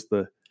 Is it just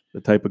the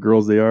type of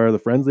girls they are, the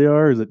friends they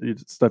are? Is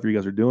it stuff you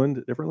guys are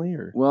doing differently?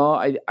 Or? Well,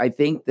 I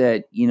think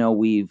that,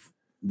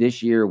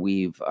 this year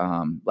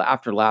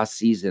after last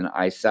season,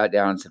 I sat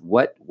down and said,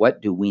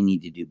 what do we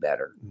need to do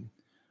better? Mm-hmm.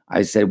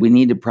 I said, we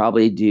need to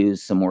probably do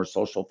some more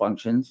social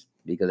functions,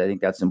 because I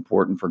think that's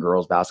important for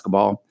girls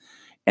basketball,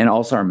 and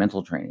also our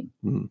mental training.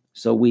 Mm-hmm.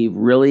 So we've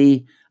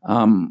really,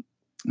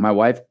 my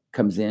wife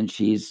comes in,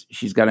 she's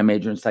got a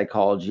major in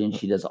psychology, and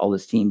she does all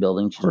this team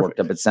building. She's worked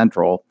up at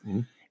Central,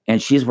 mm-hmm.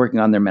 and she's working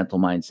on their mental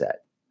mindset.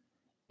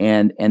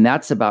 And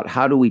that's about,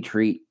 how do we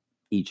treat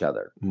each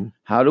other? Mm-hmm.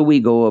 How do we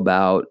go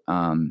about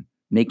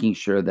making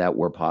sure that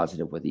we're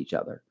positive with each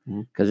other?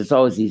 Because it's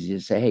always easy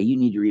to say, hey, you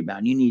need to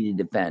rebound, you need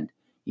to defend.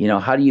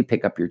 How do you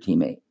pick up your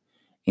teammate?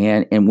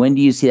 And when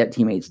do you see that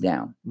teammate's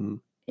down? Mm-hmm.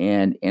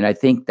 And I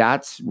think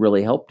that's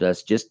really helped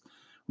us just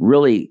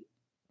really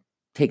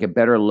take a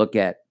better look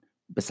at,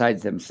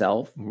 besides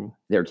themselves, mm-hmm.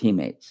 their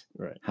teammates,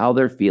 right? How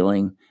they're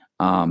feeling.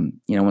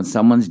 When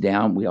someone's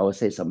down, we always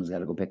say someone's got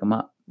to go pick them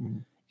up. Mm-hmm.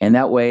 And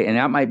that way, and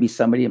that might be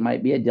somebody, it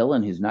might be a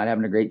Dylan who's not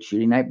having a great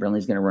shooting night.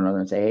 Brinley's going to run over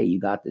and say, hey, you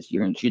got this.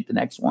 You're going to shoot the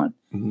next one.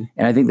 Mm-hmm.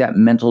 And I think that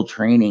mental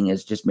training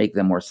is just make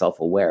them more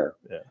self-aware.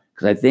 Yeah.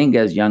 Because I think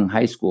as young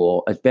high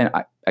school, I've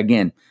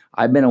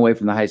been away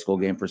from the high school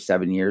game for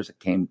 7 years. I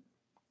came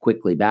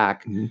quickly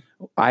back. Mm-hmm.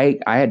 I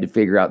had to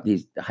figure out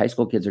the high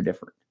school kids are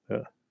different.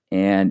 Yeah.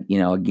 And,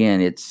 again,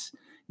 it's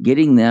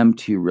getting them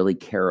to really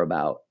care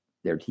about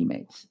their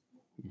teammates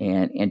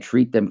and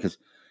treat them, because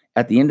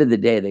at the end of the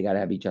day, they got to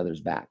have each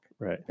other's back.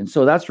 Right. And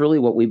so that's really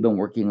what we've been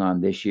working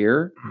on this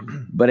year.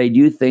 But I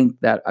do think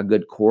that a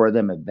good core of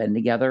them have been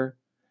together.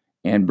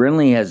 And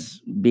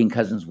Brinley, being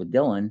cousins with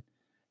Dylan,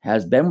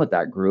 has been with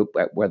that group,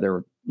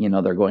 whether,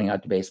 they're going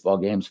out to baseball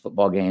games,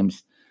 football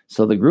games.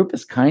 So the group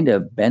has kind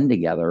of been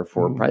together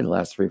for probably the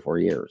last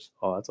 3-4 years.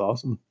 Oh, that's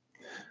awesome.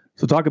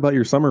 So talk about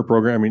your summer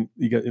program.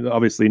 You got,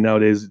 obviously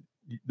nowadays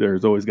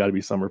there's always got to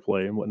be summer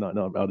play and whatnot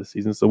now about the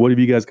season. So what have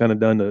you guys kind of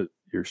done to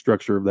your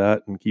structure of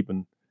that and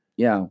keeping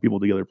people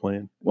together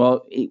playing?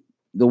 Well,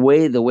 the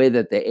way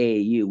that the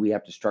AAU, we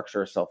have to structure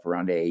ourselves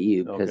around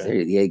AAU, because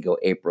they go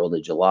April to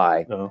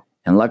July. Oh.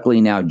 And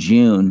luckily now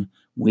June,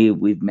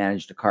 we've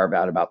managed to carve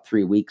out about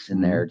 3 weeks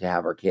in there to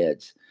have our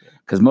kids,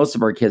 because most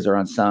of our kids are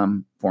on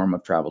some form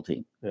of travel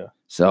team. Yeah.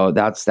 So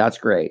that's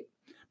great.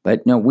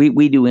 But no,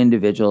 we do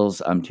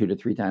individuals 2 to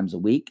 3 times a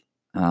week.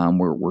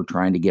 We're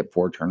trying to get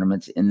 4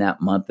 tournaments in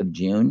that month of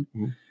June.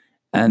 Mm-hmm.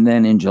 And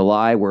then in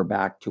July, we're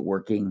back to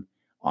working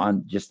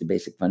on just the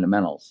basic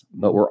fundamentals,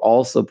 but we're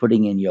also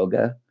putting in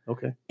yoga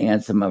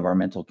and some of our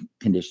mental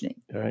conditioning,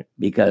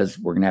 because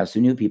we're going to have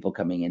some new people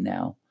coming in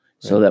now.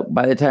 Right. So that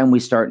by the time we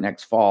start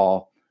next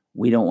fall,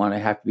 we don't want to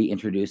have to be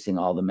introducing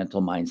all the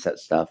mental mindset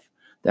stuff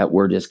that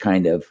we're just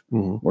kind of,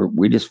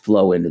 we just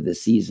flow into the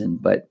season.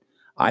 But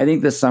I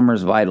think the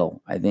summer's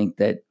vital. I think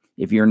that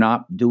if you're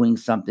not doing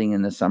something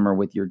in the summer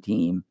with your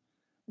team,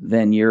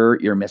 then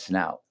you're missing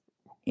out.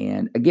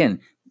 And again,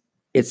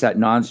 it's that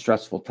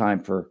non-stressful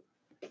time for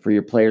for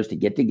your players to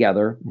get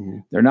together.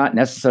 They're not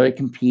necessarily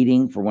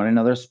competing for one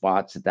another's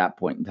spots at that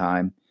point in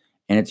time.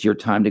 And it's your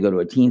time to go to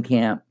a team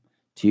camp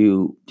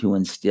to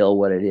instill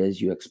what it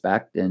is you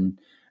expect. And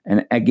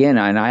again,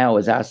 and I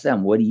always ask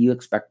them, what do you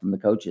expect from the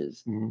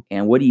coaches?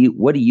 And what do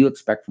you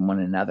expect from one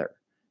another?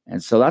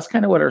 And so that's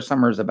kind of what our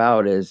summer is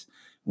about, is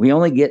we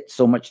only get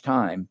so much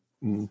time.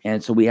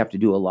 And so we have to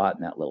do a lot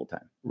in that little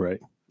time. Right.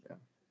 Yeah.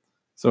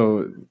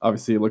 So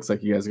obviously it looks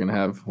like you guys are going to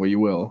have,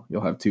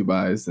 you'll have 2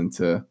 buys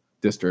into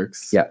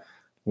districts. Yeah.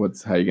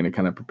 How are you going to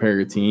kind of prepare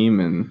your team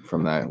and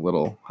from that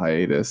little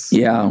hiatus?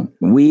 Yeah.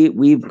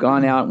 We've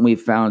gone out and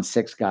we've found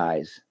 6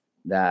 guys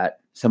that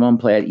some of them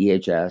play at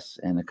EHS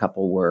and a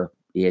couple were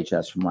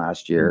EHS from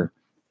last year.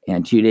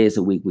 And 2 days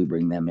a week we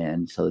bring them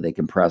in so they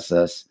can press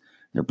us.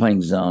 They're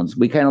playing zones.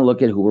 We kind of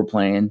look at who we're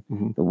playing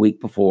the week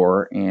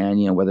before,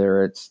 and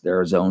whether it's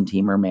their zone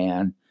team or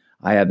man,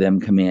 I have them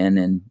come in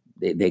and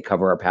they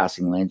cover our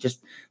passing lane.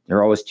 Just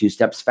they're always 2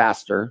 steps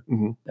faster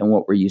than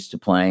what we're used to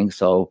playing.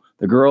 So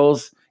the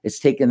girls, it's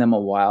taken them a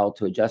while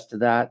to adjust to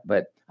that,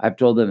 but I've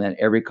told them that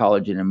every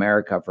college in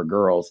America for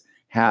girls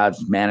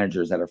has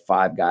managers that are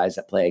 5 guys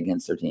that play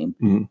against their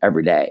team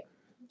every day.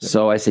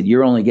 So I said,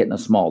 you're only getting a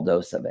small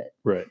dose of it.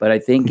 Right. But I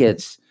think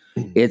it's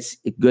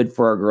good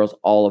for our girls,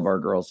 all of our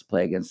girls, to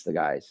play against the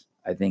guys.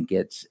 I think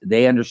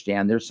they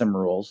understand there's some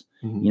rules.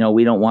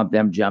 We don't want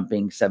them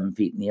jumping 7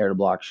 feet in the air to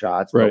block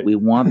shots, but we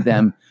want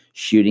them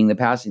shooting the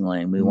passing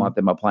lane. We want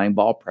them applying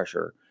ball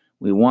pressure.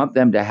 We want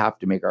them to have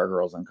to make our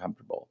girls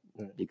uncomfortable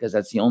because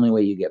that's the only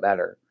way you get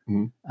better.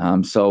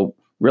 So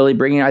really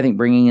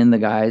bringing in the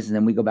guys, and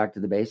then we go back to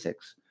the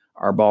basics: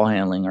 our ball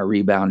handling, our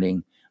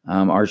rebounding,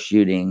 our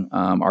shooting,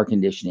 our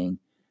conditioning.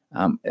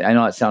 I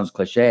know it sounds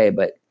cliche,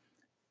 but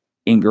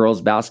in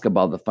girls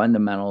basketball, the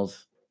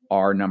fundamentals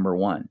are number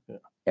one,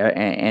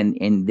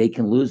 and they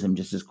can lose them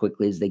just as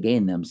quickly as they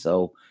gain them.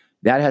 So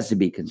that has to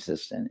be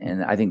consistent,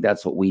 and I think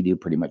that's what we do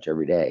pretty much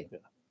every day.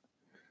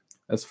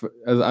 As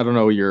I don't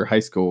know your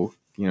high school,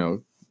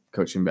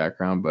 coaching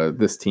background, but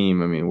this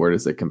team, I mean, where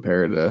does it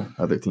compare to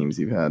other teams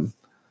you've had?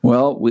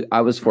 Well,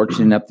 I was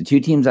fortunate enough. The 2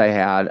 teams I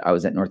had, I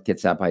was at North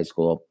Kitsap High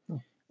School,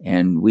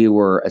 and we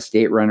were a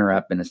state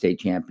runner-up and a state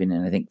champion,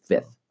 and I think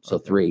 5th, so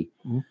 3.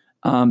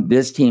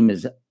 This team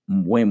is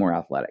way more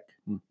athletic.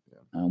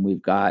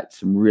 We've got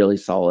some really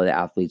solid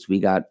athletes. We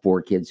got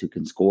 4 kids who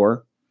can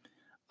score.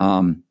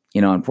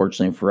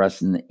 Unfortunately for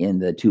us in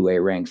the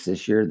 2A ranks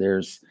this year,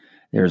 there's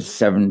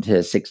 7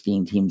 to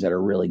 16 teams that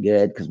are really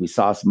good because we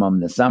saw some of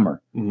them this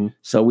summer.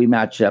 So we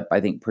match up,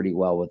 I think, pretty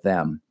well with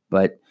them.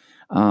 But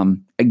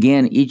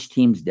again, each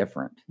team's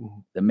different.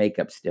 The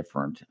makeup's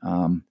different.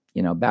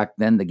 Back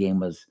then the game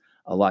was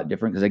a lot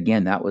different because,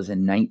 again, that was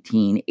in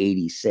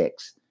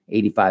 1986,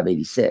 85,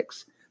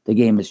 86. The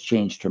game has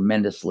changed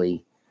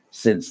tremendously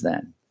since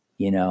then.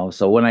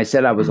 So when I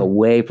said I was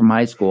away from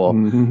high school,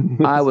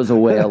 I was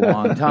away a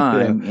long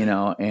time,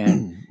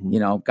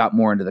 and got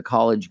more into the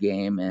college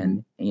game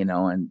and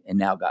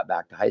now got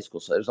back to high school.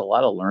 So there's a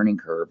lot of learning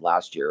curve.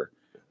 Last year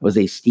was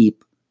a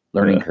steep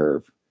learning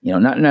curve,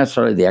 not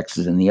necessarily the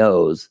X's and the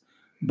O's,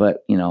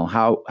 but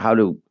how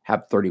to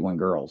have 31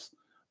 girls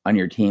on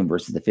your team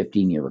versus the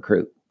 15-year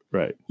recruit,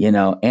 right.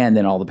 And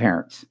then all the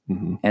parents.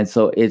 And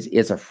so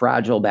it's a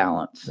fragile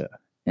balance. Yeah.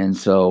 And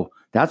so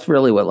that's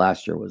really what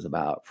last year was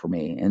about for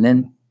me. And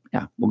then,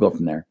 we'll go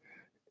from there.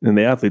 And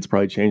the athletes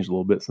probably changed a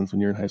little bit since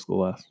when you're in high school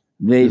last.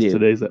 They do.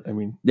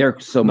 They're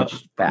so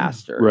much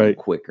faster, and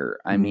quicker.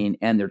 I mean,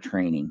 and they're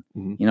training.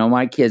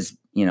 My kids,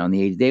 in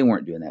the age, they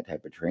weren't doing that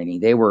type of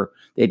training.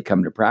 They'd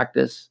come to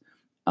practice.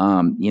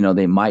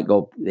 They might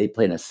go, they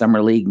play in a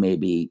summer league,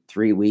 maybe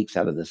 3 weeks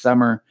out of the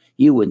summer.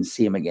 You wouldn't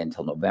see them again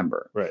until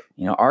November. Right.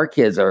 Our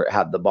kids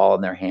have the ball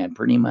in their hand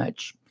pretty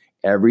much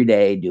every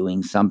day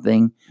doing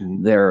something.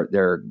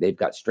 They've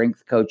got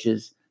strength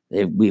coaches.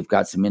 We've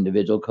got some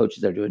individual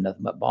coaches that are doing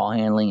nothing but ball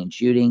handling and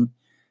shooting.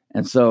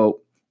 And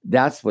so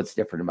that's what's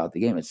different about the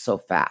game. It's so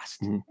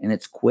fast and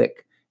it's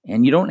quick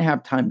and you don't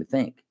have time to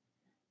think.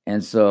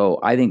 And so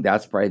I think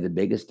that's probably the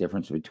biggest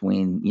difference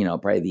between,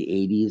 probably the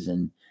 80s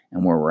and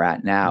where we're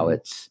at now.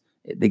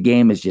 The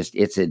game is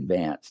it's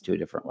advanced to a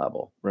different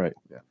level. Right.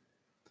 Yeah.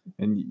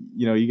 And,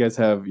 you guys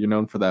you're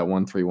known for that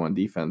 1-3-1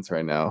 defense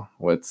right now.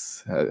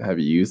 Have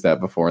you used that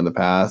before in the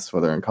past,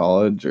 whether in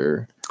college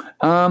or?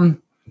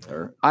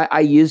 I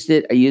used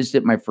it. I used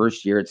it my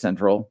first year at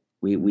Central.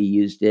 We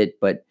used it,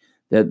 but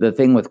the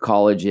thing with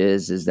college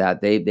is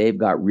that they've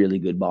got really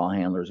good ball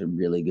handlers and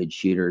really good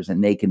shooters,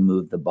 and they can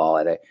move the ball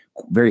at a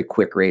very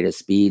quick rate of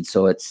speed.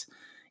 So it's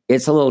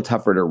a little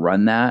tougher to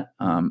run that.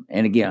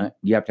 And again,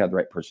 you have to have the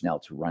right personnel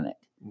to run it.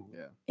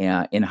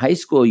 Yeah. In high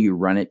school, you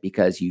run it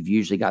because you've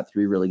usually got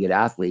 3 really good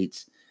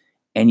athletes,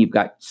 and you've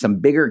got some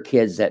bigger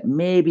kids that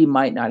maybe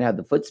might not have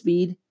the foot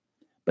speed,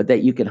 but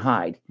that you can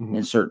hide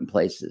in certain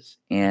places.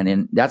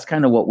 And that's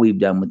kind of what we've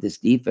done with this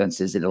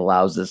defense is it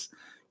allows us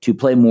to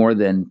play more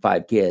than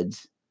 5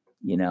 kids,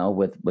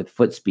 with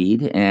foot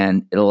speed.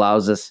 And it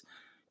allows us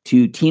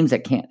to teams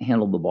that can't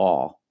handle the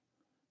ball,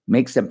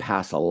 makes them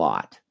pass a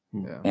lot.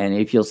 Yeah. And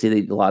if you'll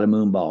see a lot of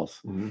moon balls,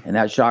 Mhm. and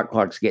that shot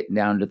clock's getting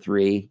down to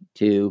 3,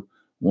 2,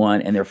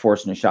 1, and they're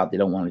forcing a shot they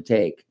don't want to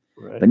take.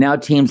 Right. But now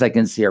teams I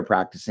can see are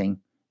practicing,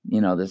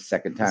 this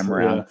second time So,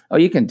 around. yeah. Oh,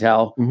 you can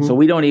tell. Mhm. So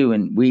we don't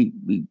even, we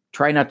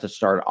try not to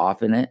start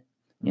off in it.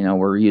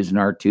 We're using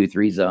our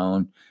 2-3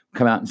 zone,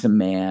 come out in some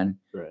man.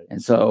 Right.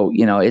 And so,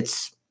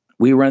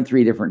 we run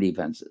 3 different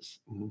defenses.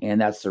 Mhm.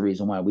 And that's the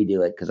reason why we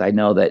do it. Cause I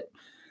know that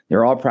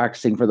they're all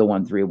practicing for the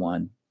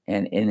 1-3-1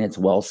 and it's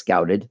well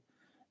scouted.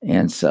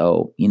 And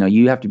so,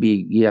 you have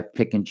to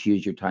pick and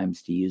choose your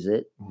times to use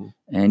it. Mhm.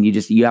 And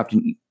you have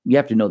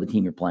to know the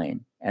team you're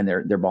playing and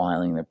their ball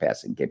handling, their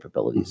passing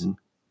capabilities. Mhm.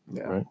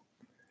 Yeah. Right.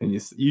 And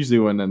usually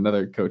when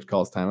another coach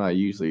calls timeout,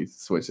 you usually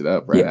switch it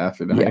up right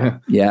after. Don't Yeah.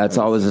 you? Yeah. It's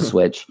always a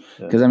switch.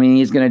 Yeah. Because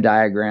he's going to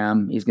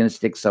diagram. He's going to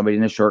stick somebody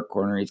in a short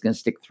corner. He's going to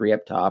stick 3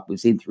 up top. We've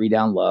seen 3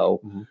 down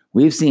low. Mhm.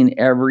 We've seen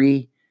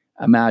every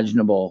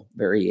imaginable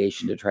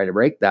variation to try to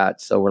break that.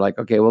 So we're like,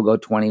 okay, we'll go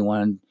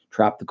 21,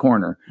 trap the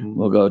corner. Mhm.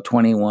 We'll go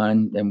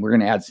 21, and we're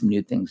going to add some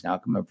new things now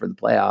coming up for the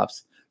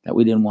playoffs that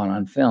we didn't want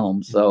on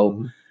film. So,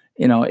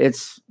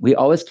 Mhm. we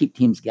always keep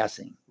teams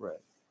guessing. Right.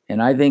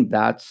 And I think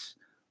that's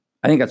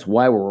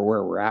why we're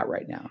where we're at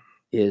right now.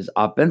 Is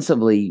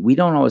offensively, we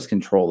don't always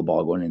control the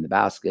ball going in the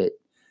basket,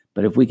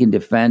 but if we can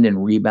defend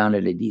and rebound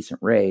at a decent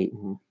rate,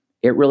 Mhm.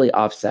 it really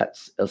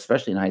offsets,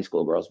 especially in high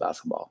school girls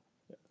basketball.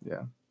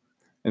 Yeah.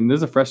 And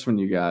there's a freshman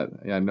you got.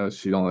 Yeah, I know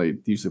she only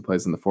usually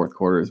plays in the fourth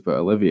quarters, but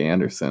Olivia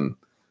Anderson,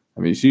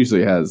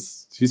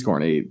 she's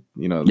scoring 8.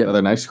 The Yep.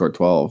 other night she scored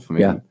 12.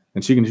 Yeah.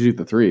 And she can shoot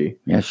the 3.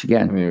 Yeah, she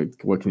can.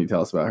 What can you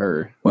tell us about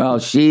her? Well,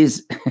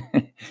 she's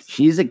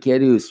a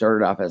kid who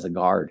started off as a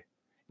guard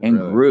and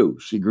Really? grew.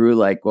 She grew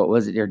like, what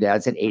was it? Her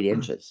dad said 8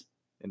 inches.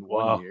 In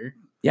Wow. 1 year?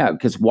 Yeah,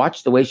 because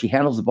watch the way she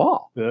handles the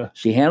ball. Yeah.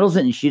 She handles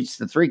it and shoots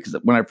the 3. Because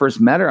when I first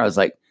met her, I was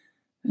like,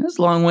 that's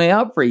a long way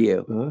out for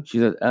you. Uh-huh. She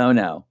said, oh,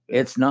 no,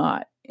 it's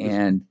not.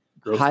 And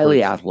Growth highly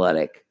spurts.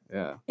 athletic.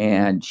 Yeah.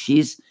 And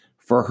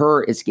for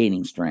her, it's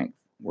gaining strength.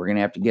 We're going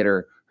to have to get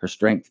her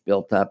strength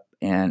built up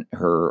and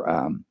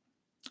her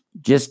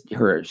just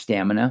her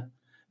stamina.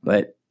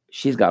 But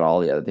she's got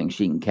all the other things.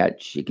 She can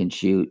catch, she can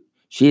shoot.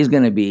 She's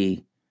going to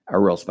be a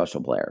real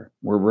special player.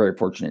 We're very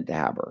fortunate to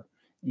have her.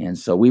 And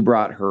so we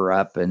brought her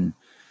up, and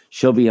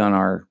she'll be on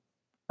our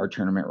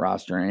tournament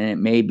roster. And it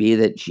may be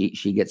that she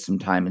gets some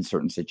time in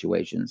certain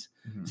situations,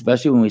 Mhm.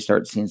 especially when we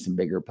start seeing some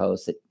bigger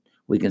posts that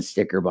we can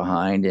stick her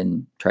behind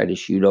and try to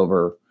shoot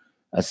over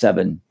a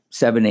 7'8"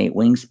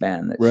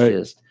 wingspan that's Right.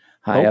 just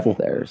high Hopeful. up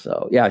there.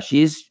 So yeah,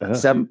 she's Uh-huh.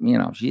 7,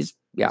 she's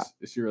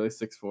Is she really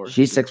 6'4"?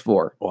 she's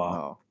 6'4",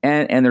 Wow.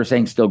 and they're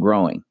saying still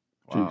growing.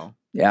 Wow.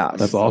 Yeah.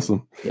 That's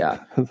awesome.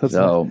 Yeah. That's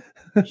So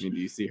Do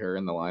you see her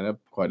in the lineup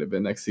quite a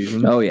bit next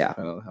season? Oh, yeah.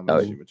 I don't know how Oh,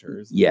 much she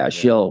matures. yeah,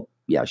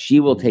 she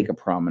will take a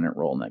prominent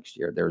role next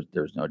year.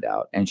 There's no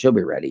doubt. And she'll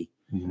be ready.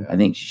 Mhm. I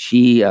think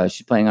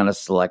she's playing on a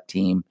select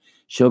team.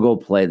 She'll go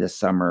play this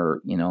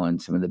summer, in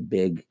some of the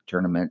big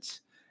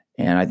tournaments.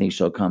 And I think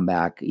she'll come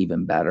back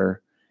even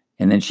better.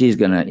 And then she's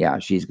gonna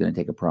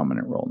take a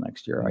prominent role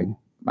next year. Mhm.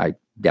 I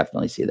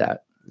definitely see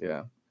that.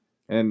 Yeah.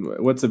 And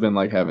what's it been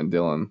like having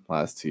Dylan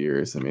last 2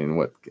 years?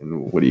 What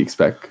do you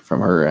expect from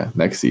her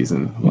next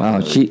season?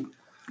 Wow,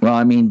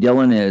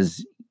 Dylan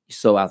is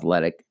so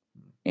athletic,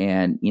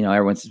 and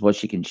everyone says, well,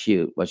 she can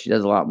shoot. Well, she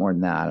does a lot more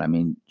than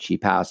that. She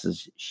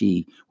passes.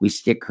 We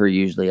stick her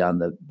usually on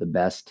the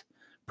best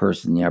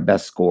person,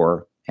 best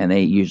scorer, and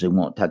they usually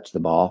won't touch the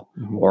ball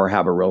Mhm. or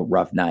have a real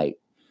rough night.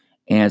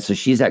 And so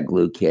she's that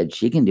glue kid.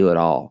 She can do it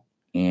all.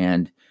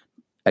 And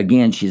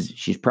again,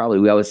 she's probably,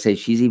 we always say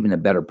she's even a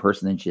better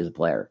person than she is a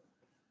player.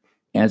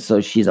 And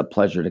so she's a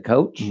pleasure to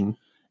coach, Mhm.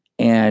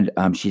 and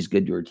she's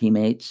good to her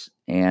teammates.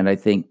 And I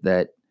think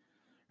that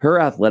her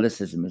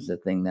athleticism is the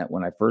thing that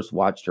when I first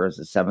watched her as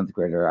a 7th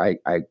grader, I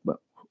went,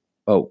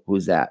 oh,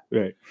 who's that?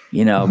 Right.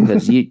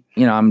 Because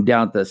I'm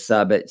down at the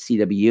sub at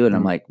CW, and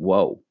I'm like,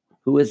 whoa,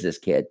 who is this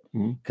kid?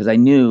 Mhm. Because I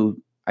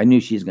knew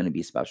she's going to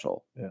be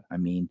special. Yeah.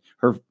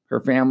 Her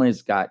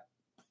family's got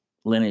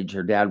lineage.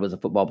 Her dad was a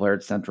football player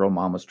at Central.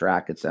 Mom was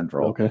track at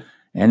Central. Okay.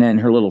 And then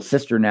her little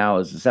sister now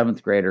is a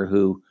 7th grader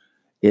who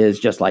is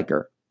just like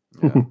her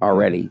Yeah.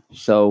 already.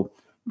 So,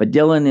 but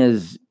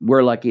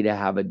we're lucky to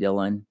have a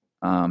Dylan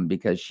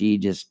because she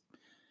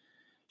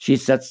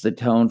sets the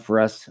tone for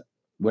us,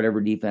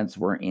 whatever defense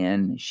we're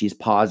in. She's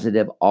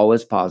positive,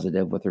 always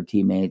positive with her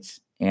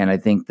teammates. And I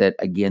think that,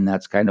 again,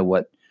 that's kind of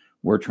what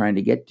we're trying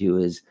to get to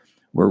is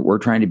we're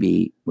trying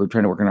to work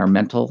on our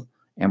mental,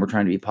 and we're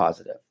trying to be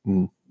positive.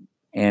 Mm.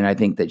 And I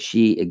think that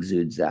she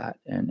exudes that.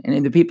 And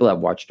the people that have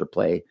watched her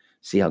play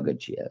see how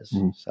good she is.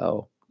 Mm.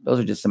 So those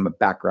are just some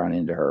background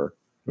into her.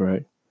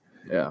 Right.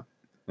 Yeah.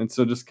 And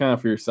so just kind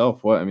of for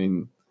yourself, what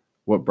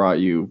brought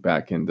you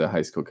back into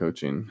high school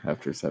coaching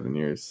after 7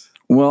 years?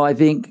 Well, I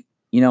think,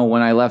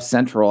 when I left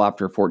Central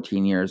after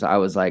 14 years, I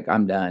was like,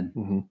 I'm done.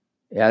 Mm-hmm.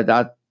 Yeah,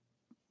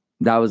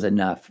 that was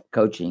enough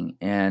coaching.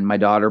 And my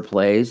daughter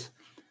plays,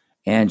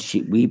 and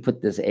we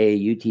put this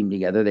AAU team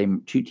together.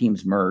 2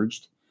 teams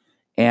merged,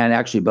 and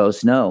actually Bo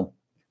Snow,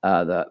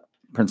 the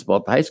principal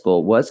at the high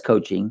school, was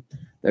coaching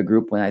the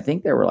group when I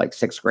think they were like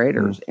sixth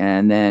graders.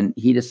 And then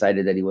he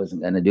decided that he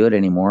wasn't going to do it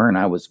anymore. And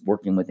I was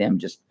working with him.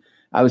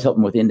 I was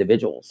helping with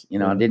individuals, you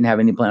know, I didn't have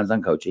any plans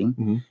on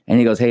coaching. And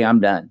he goes, hey,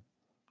 I'm done.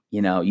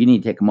 You know, you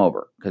need to take them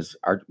over because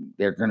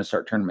they're going to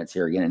start tournaments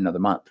here again in another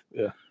month.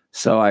 Yeah.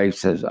 So I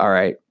says, all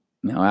right,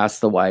 you know, I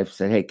asked the wife,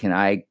 said, hey,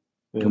 can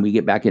we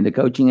get back into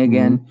coaching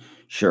again?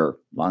 Sure.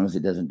 As long as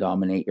it doesn't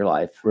dominate your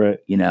life. Right.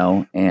 You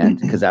know,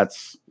 and because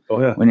that's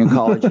when in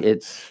college,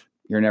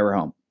 you're never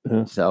home.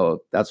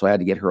 So that's why I had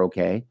to get her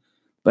okay.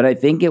 But I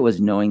think it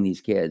was knowing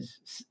these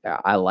kids.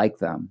 I like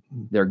them.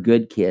 They're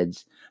good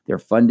kids. They're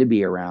fun to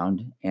be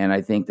around. And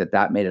I think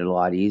that made it a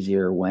lot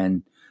easier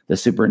when the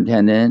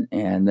superintendent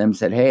and them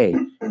said, hey,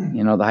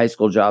 you know, the high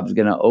school job is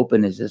going to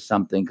open. Is this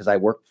something? Because I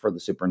worked for the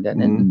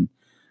superintendent and,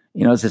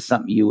 you know, is this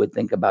something you would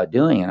think about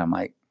doing? And I'm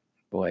like,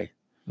 boy,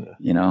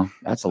 you know,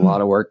 that's a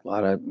lot of work,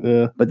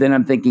 but then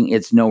I'm thinking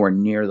it's nowhere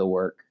near the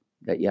work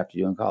that you have to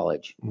do in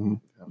college,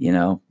 you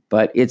know,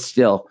 but it's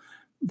still,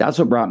 that's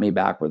what brought me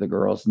back with the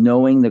girls.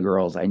 Knowing the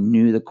girls, I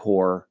knew the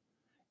core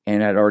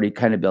and I'd already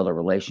kind of built a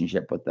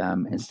relationship with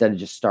them instead of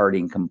just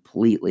starting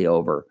completely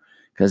over.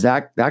 Because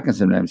that can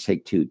sometimes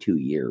take two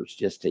years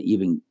just to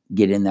even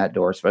get in that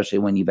door, especially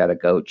when you've had a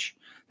coach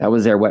that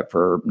was there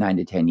for 9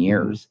 to 10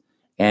 years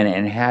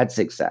and had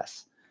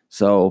success.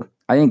 So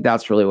I think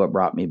that's really what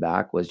brought me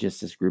back was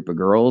just this group of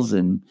girls.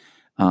 And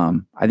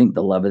I think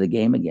the love of the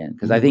game again,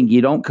 because I think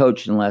you don't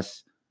coach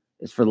unless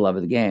it's for the love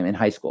of the game in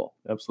high school.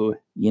 Absolutely.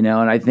 You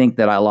know, and I think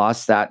that I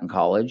lost that in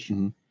college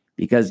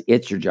because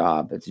it's your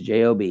job. It's a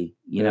job.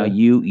 You know,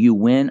 you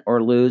win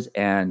or lose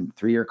and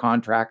 3-year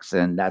contracts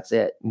and that's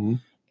it.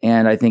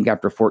 And I think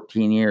after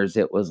 14 years,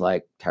 it was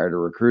like tired of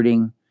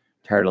recruiting,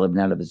 tired of living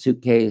out of a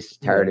suitcase,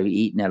 tired of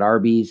eating at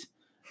Arby's,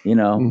 you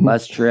know,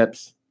 less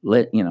trips,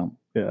 you know.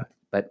 Yeah.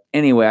 But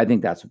anyway, I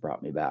think that's what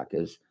brought me back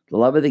is the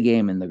love of the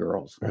game and the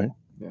girls. Right.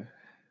 Yeah.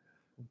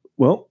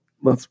 Well,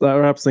 that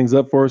wraps things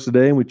up for us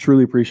today. And we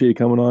truly appreciate you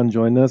coming on and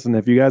joining us. And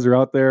if you guys are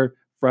out there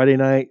Friday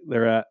night,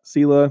 they're at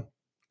SELA.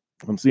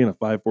 I'm seeing a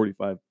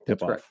 5:45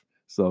 tip-off.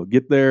 So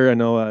get there. I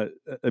know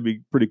it'd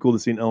be pretty cool to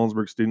see an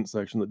Ellensburg student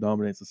section that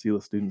dominates the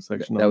SELA student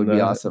section. That would be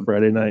awesome.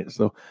 Friday night.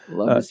 So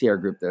love to see our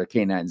group there.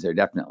 K9s there,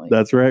 definitely.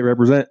 That's right.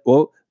 Represent.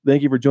 Well,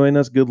 thank you for joining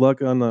us. Good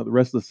luck on the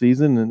rest of the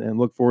season and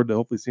look forward to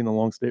hopefully seeing a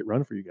long state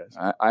run for you guys.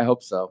 I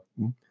hope so.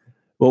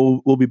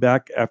 Well, we'll be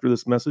back after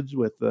this message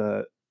with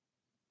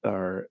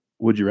our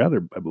Would You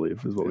Rather, I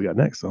believe, is what we got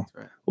next. So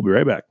we'll be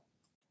right back.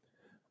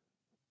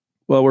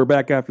 Well, we're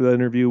back after that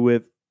interview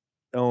with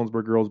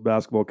Ellensburg girls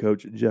basketball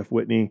coach Jeff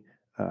Whitney.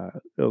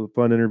 It was a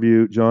fun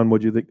interview. John,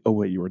 what'd you think? Oh,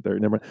 wait, you weren't there.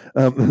 Never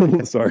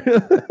mind. Sorry.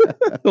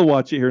 He'll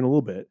watch it here in a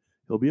little bit.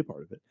 He'll be a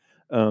part of it.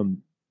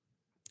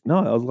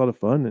 No, that was a lot of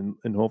fun,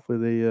 and hopefully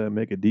they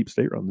make a deep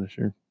state run this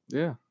year.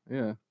 Yeah.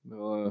 I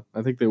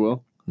think they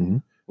will.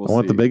 I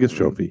want the biggest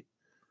trophy.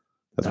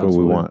 That's what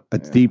we want. A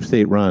deep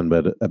state run,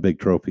 but a big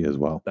trophy as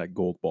well. That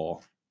gold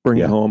ball. Bring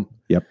it home.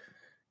 Yep.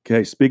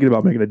 Okay, speaking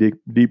about making a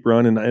deep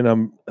run, and I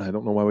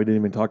don't know why we didn't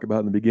even talk about it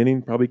in the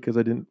beginning, probably because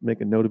I didn't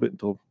make a note of it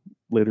until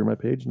later in my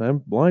page, and I'm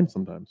blind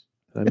sometimes,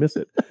 and I miss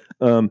it.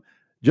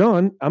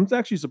 John, I'm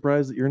actually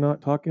surprised that you're not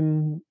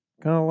talking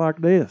kind of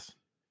like this,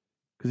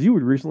 because you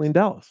were recently in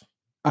Dallas.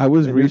 I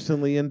was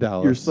recently in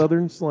Dallas. Your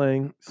Southern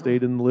slang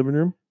stayed in the living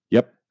room.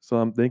 Yep.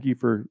 So thank you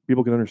for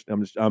people can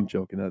understand. I'm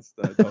joking. That's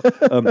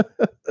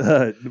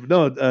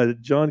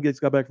John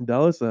got back from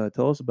Dallas.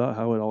 Tell us about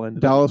how it all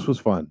ended. Dallas was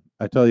fun.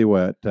 I tell you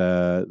what,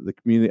 the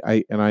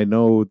community. I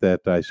know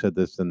that I said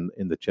this in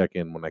the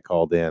check-in when I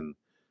called in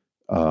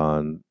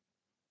on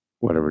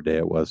whatever day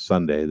it was,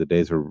 Sunday. The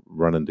days are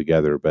running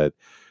together, but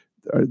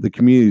the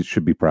community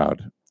should be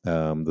proud.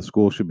 The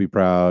school should be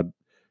proud.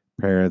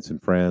 Parents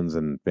and friends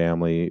and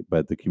family,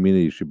 but the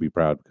community should be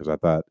proud because I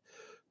thought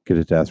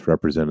Kittitas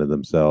represented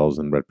themselves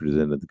and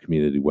represented the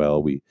community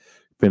well. We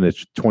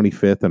finished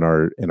 25th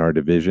in our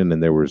division,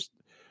 and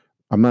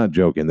I'm not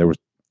joking, there was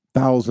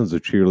thousands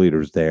of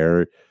cheerleaders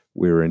there.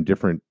 We were in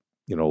different,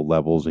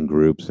 levels and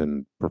groups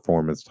and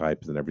performance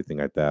types and everything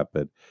like that,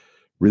 but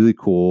really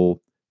cool.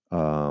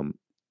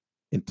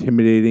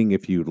 Intimidating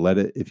if you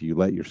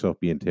let yourself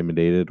be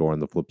intimidated, or on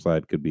the flip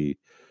side could be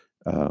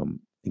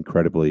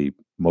incredibly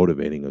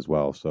motivating as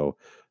well. So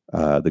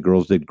the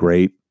girls did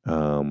great.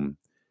 I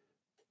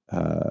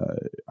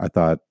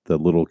thought the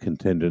little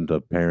contingent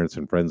of parents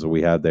and friends that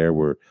we had there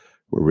were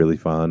really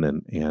fun.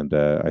 And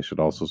I should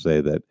also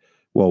say that,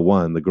 well,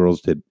 one, the girls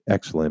did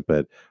excellent,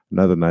 but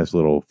another nice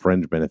little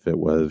fringe benefit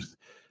was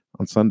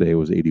on Sunday, it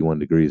was 81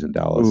 degrees in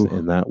Dallas. Ooh.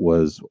 And that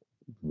was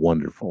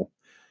wonderful.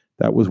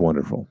 That was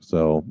wonderful.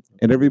 So,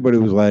 and everybody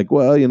was like,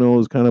 well, it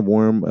was kind of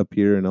warm up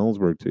here in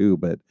Ellensburg too,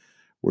 but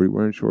were you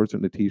wearing shorts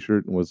and a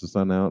t-shirt, and was the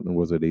sun out, and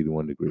was it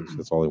 81 degrees?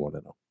 That's all I want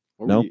to know.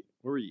 What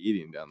were you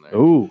eating down there?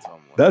 Oh,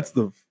 that's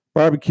the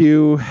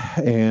barbecue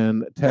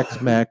and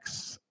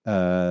Tex-Mex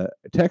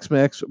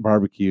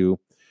barbecue.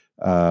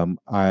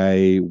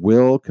 I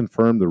will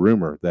confirm the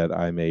rumor that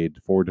I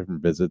made 4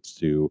 different visits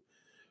to.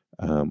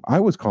 I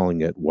was calling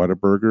it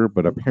Whataburger,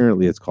 but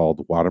apparently it's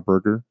called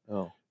Whataburger.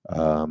 Oh,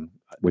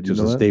 which is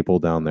a staple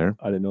down there.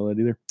 I didn't know that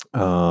either.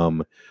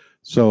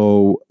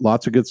 So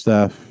lots of good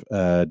stuff.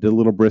 Did a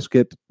little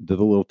brisket, did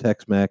a little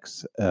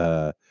Tex-Mex, did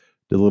a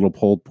little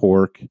pulled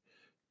pork.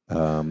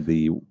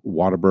 The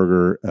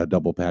Whataburger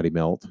double patty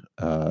melt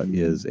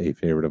is a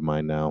favorite of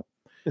mine now,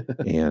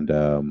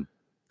 and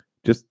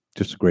just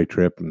a great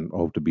trip, and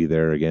hope to be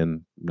there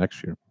again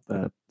next year.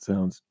 That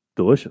sounds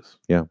delicious.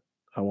 Yeah.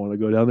 I want to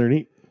go down there and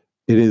eat.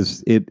 It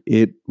is.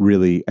 It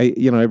really.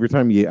 Every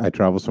time I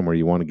travel somewhere,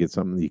 you want to get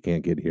something that you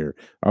can't get here.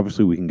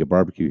 Obviously, we can get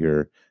barbecue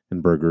here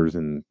and burgers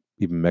and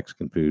even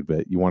Mexican food,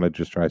 but you want to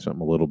just try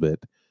something a little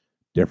bit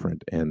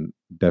different. And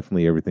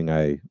definitely everything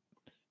I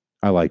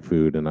like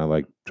food, and I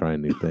like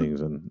trying new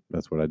things, and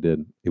that's what I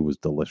did. It was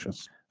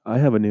delicious. I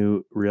have a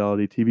new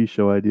reality TV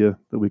show idea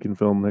that we can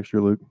film next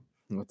year, Luke.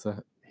 What's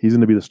that? He's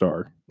going to be the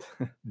star.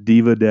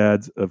 Diva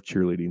Dads of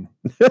Cheerleading.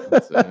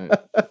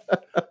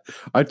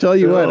 I tell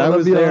you what, I that'd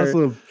was be there.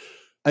 awesome.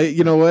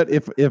 You know what?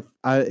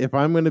 If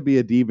I'm going to be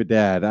a diva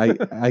dad,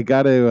 I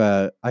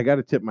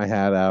gotta tip my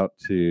hat out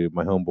to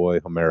my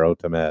homeboy Homero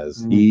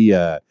Tamez.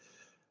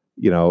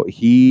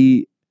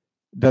 He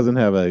doesn't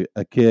have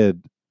a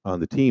kid on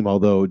the team,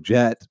 although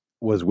Jet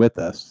was with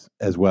us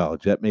as well.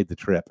 Jet made the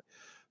trip,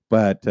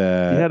 but He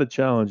had a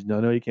challenge. Now,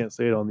 I know you can't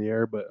say it on the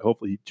air, but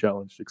hopefully he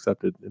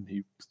accepted, and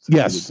he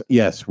succeeded.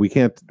 yes, we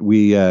can't.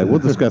 We'll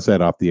discuss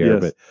that off the air,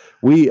 Yes.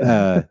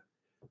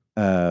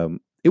 but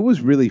it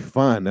was really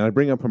fun. And I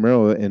bring up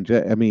Homero and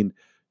Jet. I mean,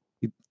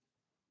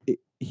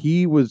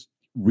 he was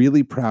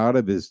really proud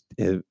of his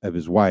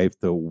wife,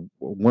 the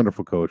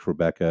wonderful coach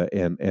Rebecca,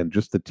 and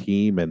just the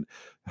team, and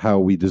how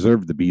we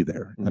deserved to be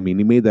there. I mean,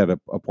 he made that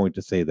a point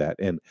to say that,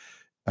 and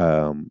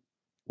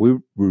we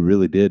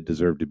really did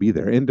deserve to be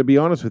there. And to be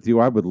honest with you,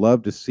 I would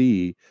love to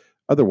see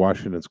other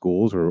Washington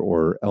schools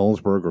or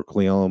Ellensburg or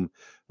Cle Elum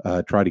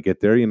try to get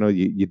there.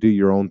 You do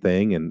your own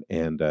thing,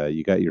 and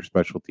you got your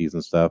specialties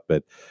and stuff,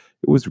 but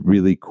it was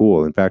really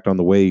cool. In fact, on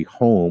the way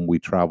home, we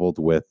traveled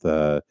with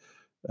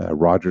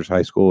Rogers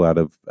High School out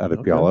of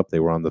Puyallup. They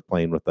were on the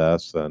plane with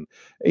us, and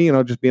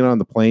just being on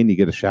the plane, you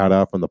get a shout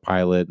out from the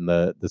pilot and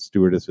the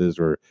stewardesses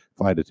or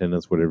flight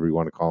attendants, whatever you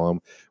want to call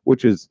them,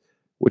 which is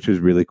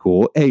really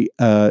cool. Hey,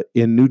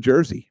 in New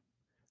Jersey,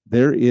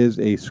 there is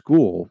a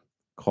school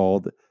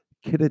called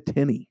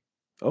Kittatinny.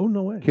 Oh,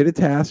 no way.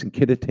 Kittitas and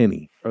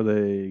Kittatinny. Are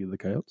they the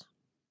Coyotes?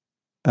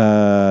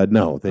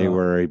 No, they Oh.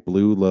 were a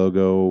blue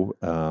logo.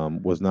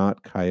 Was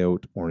not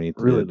coyote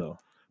oriented. Really, though?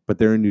 But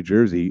they're in New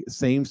Jersey,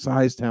 same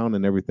size town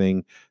and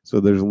everything. So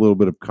there's a little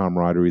bit of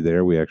camaraderie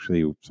there. We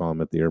actually saw them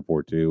at the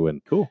airport too,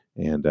 and Cool.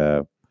 And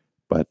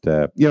but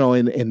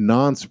in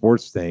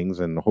non-sports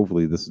things, and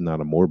hopefully this is not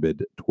a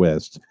morbid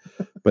twist,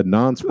 but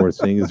non-sports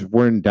things. If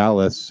we're in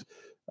Dallas,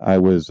 I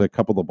was a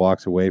couple of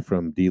blocks away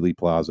from Dealey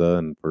Plaza,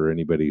 and for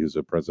anybody who's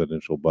a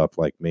presidential buff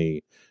like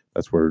me,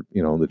 that's where the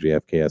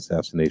JFK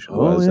assassination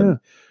was. Yeah.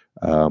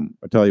 And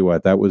I tell you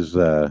what, that was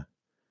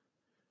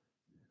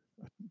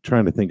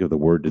trying to think of the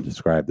word to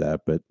describe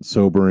that, but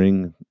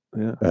sobering,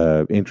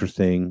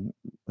 interesting,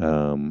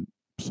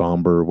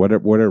 somber,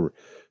 whatever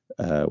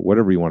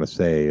you want to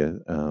say.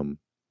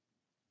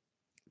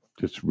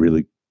 Just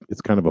really,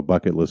 it's kind of a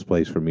bucket list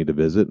place for me to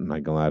visit, and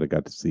I'm glad I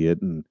got to see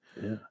it. And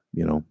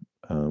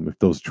if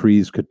those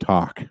trees could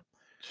talk,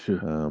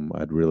 Sure.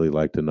 I'd really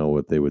like to know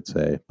what they would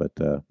say. But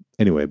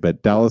anyway,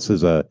 Dallas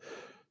is a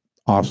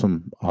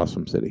awesome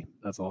city.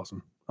 That's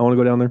awesome. I want to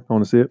go down there. I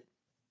want to see it.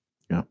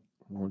 Yeah. I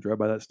want to drive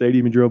by that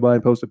stadium you drove by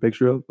and post a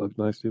picture of. Looks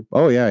nice too.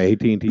 Oh yeah,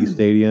 AT&T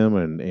Stadium,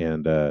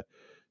 and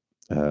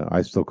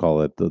I still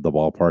call it the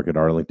ballpark at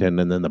Arlington,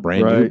 and then the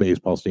brand new Right.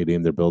 baseball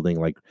stadium they're building.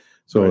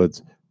 So Right.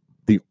 it's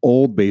the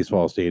old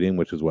baseball stadium,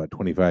 which is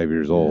 25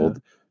 years old,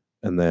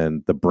 and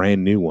then the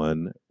brand new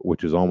one,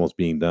 which is almost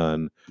being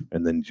done,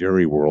 and then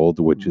Jerry World,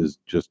 which is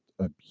just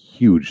a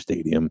huge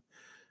stadium,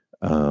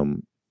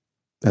 and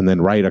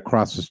then right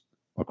across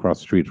the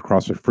street,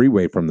 across the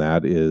freeway from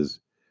that is,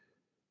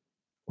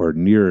 or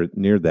near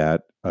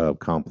that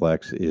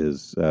complex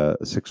is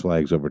Six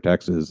Flags Over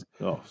Texas.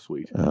 Oh,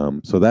 sweet.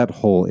 So that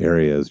whole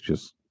area is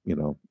just,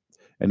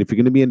 and if you're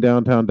going to be in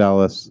downtown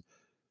Dallas,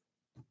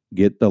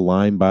 get the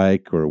Lime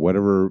Bike or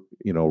whatever,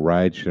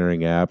 ride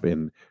sharing app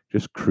and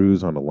just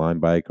cruise on a Lime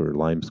Bike or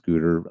Lime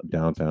scooter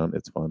downtown.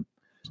 It's fun.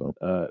 So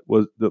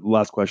Was the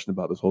last question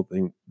about this whole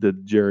thing?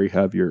 Did Jerry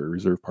have your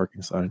reserve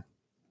parking sign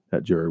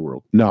at Jerry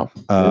World? no,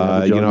 Did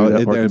John do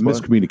that parking spot?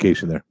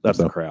 miscommunication there. That's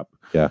So, the crap.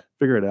 yeah.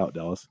 Figure it out,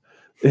 Dallas.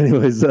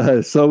 Anyways,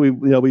 so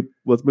we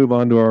let's move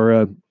on to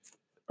our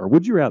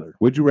would you rather.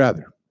 would you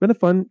rather? Been a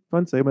fun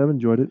segment. I've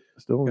enjoyed it.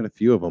 Still, Got a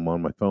few of them on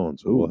my phone,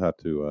 so we'll have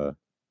to.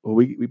 well,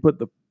 we put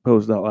the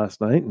post out last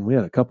night, and we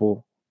had a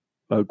couple,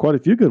 quite a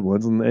few good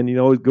ones.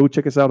 And go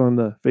check us out on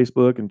the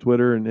Facebook and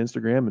Twitter and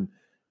Instagram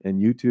and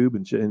YouTube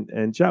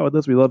and chat with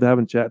us. We love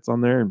having chats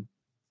on there.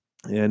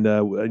 And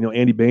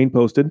Andy Bain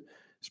posted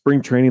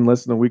spring training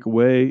less than a week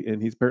away,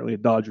 and he's apparently a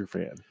Dodger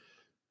fan.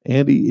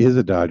 Andy is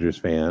a Dodgers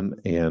fan,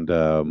 and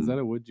Is that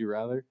a would you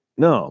rather?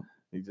 No,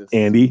 You just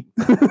Andy,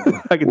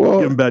 I can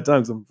Well, give him bad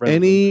times. I'm friends.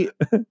 any.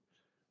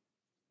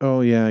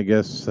 Oh yeah, I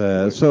guess.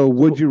 So,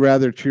 would you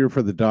rather cheer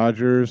for the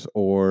Dodgers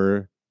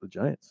or the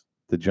Giants.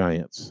 The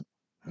Giants.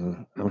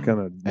 I'm kind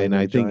of, And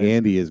I think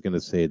Andy is going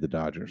to say the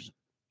Dodgers.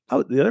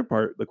 The other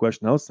part, the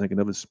question I was thinking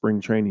of is spring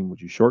training. Would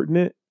you shorten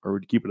it or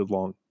would you keep it as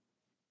long?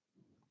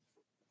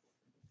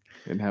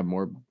 And have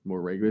more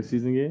regular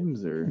season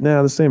games, or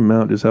Nah, the same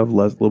amount. Just have a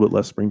little bit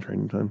less spring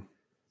training time.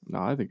 no?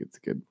 I think it's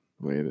a good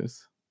way it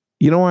is.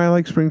 You know why I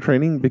like spring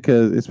training?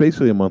 Because it's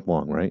basically a month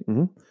long, right?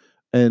 Mhm.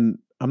 And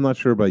I'm not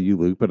sure about you,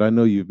 Luke, but I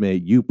know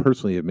you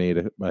personally have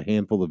made a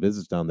handful of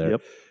visits down there.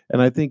 Yep.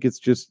 And I think it's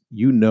just,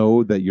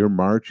 that your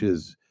March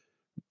is,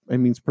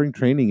 spring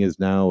training is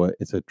now,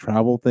 it's a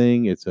travel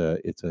thing. It's a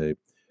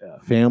Yeah.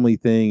 family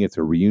thing. It's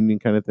a reunion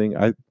kind of thing.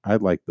 I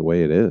like the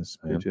way it is,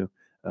 Me man. too.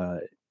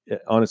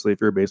 Honestly, if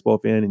you're a baseball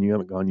fan and you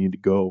haven't gone, you need to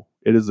go.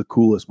 It is the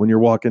coolest when you're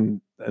walking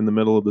in the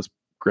middle of this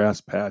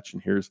grass patch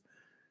and here's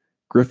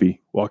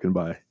Griffey walking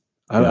by.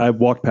 I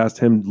walked past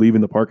him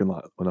leaving the parking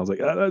lot when I was like,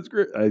 that's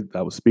great.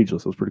 I was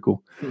speechless. It was pretty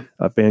cool.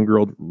 I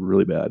fangirled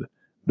really bad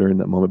during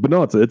that moment. But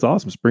no, it's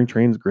awesome. Spring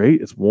training's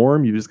great. It's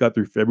warm. You just got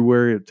through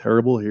February. It's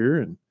terrible here.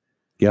 And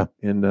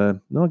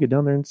I'll get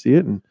down there and see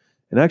it. And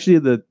actually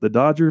the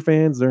Dodger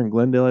fans, they're in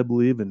Glendale, I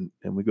believe, and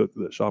we go to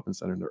the shopping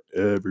center and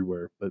they're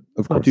everywhere. But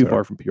Of not course too they are.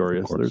 far from Peoria,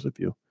 Of so course. there's a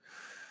few.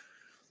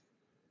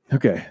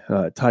 Okay,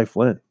 Ty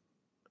Flynn.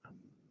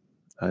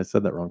 I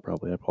said that wrong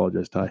probably. I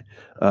apologize, Ty.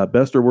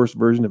 Best or worst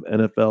version of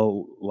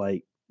NFL,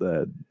 like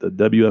the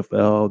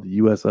WFL, the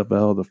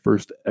USFL, the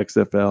first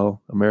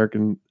XFL,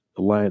 American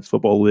Alliance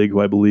Football League,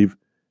 who I believe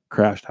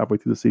crashed halfway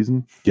through the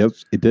season, Yep,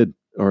 it did.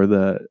 or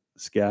the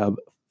Scab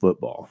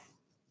football.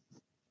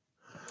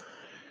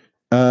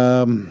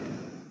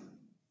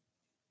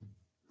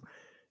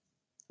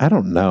 I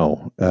don't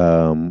know.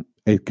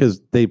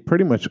 Because they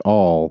pretty much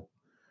all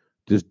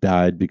just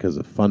died because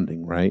of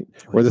funding, right?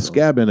 Where the So,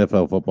 Scab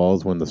NFL football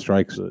is when the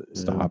strikes Yeah.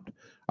 stopped.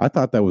 I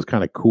thought that was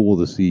kind of cool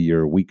to see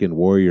your weekend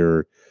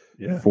warrior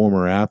yeah.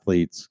 former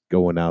athletes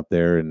going out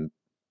there and,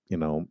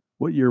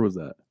 What year was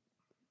that?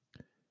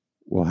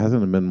 well,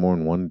 hasn't it been more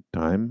than one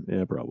time?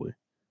 Yeah, probably.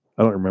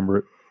 I don't remember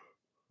it.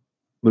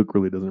 Luke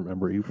really doesn't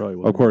remember. He probably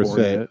was. Of course,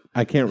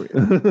 I can't.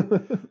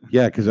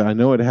 Yeah, because I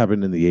know it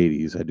happened in the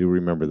 80s. I do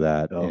remember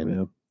that. Oh, and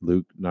man.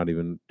 Luke, don't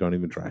even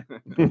try.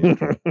 Don't even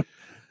try.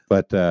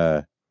 But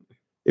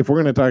if we're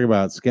going to talk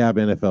about Scab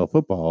NFL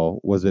football,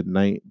 was it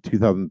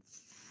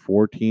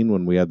 2014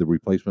 when we had the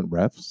replacement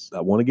refs?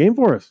 That won a game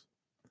for us.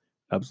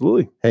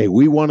 Absolutely. Hey,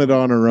 we won it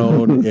on our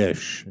own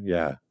ish.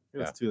 Yeah. It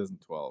was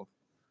 2012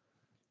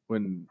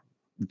 when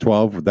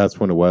 12, that's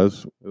when it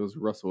was. it was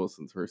Russell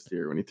Wilson's first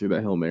year when he threw that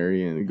Hail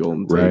Mary and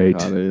Golden Right. Tate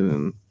caught it,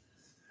 and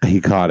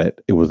He caught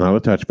it. It was not a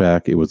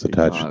touchback. It was a He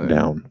caught it.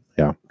 touchdown.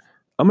 Yeah.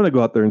 I'm going to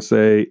go out there and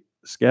say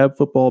Scab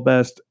football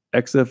best,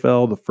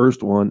 XFL the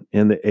first one,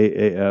 and the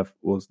AAF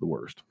was the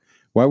worst.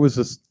 Why was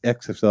this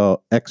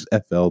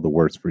XFL the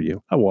worst for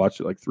you? I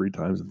watched it like 3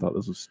 times and thought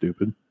this was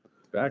stupid.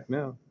 back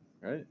now,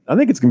 right? I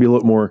think it's going to be a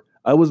little more.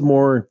 I was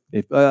more,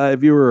 if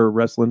you were a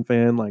wrestling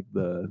fan, like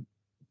the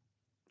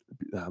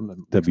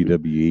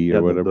WWE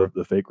or whatever.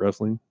 the fake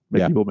wrestling,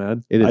 make Yeah. people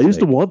mad. It is I used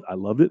to fake. love. I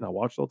loved it, and I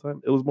watched it all the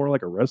time. It was more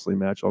like a wrestling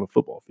match on a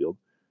football field.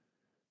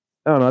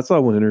 I don't know. I saw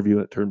one interview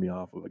and it turned me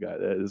off of a guy.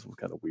 This was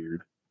kind of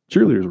weird.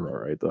 Cheerleaders were all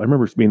right though. I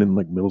remember being in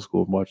like middle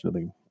school and watching it,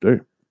 thinking,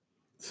 "Dude,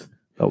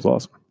 that was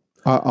awesome."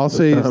 I'll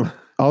say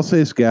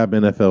Scab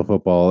NFL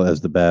football as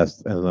the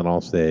best, and then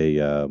I'll say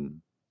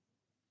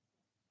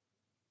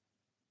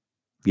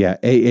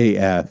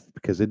AAF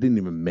because it didn't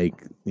even make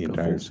the the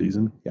entire full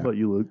season. Yeah. How about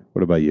you, Luke?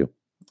 What about you?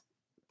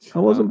 I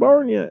wasn't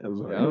born yet. I was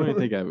Yeah, I don't even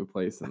think I have a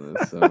place in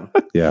this. So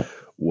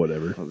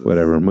whatever.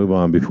 Whatever. Move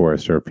on before I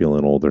start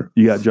feeling older.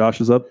 You got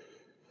Josh's up.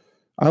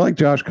 I like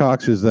Josh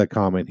Cox's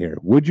comment here.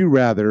 Would you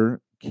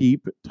rather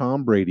keep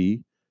Tom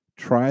Brady,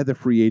 try the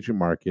free agent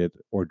market,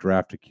 or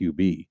draft a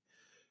QB?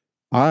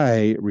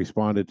 I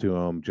responded to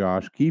him,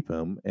 Josh, keep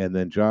him. And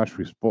then Josh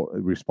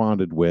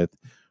responded with,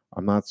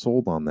 I'm not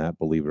sold on that,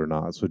 believe it or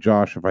not. So,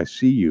 Josh, if I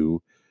see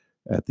you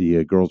at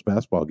the girls'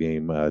 basketball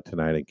game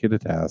tonight in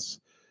Kittitas,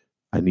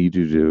 I need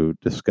you to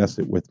discuss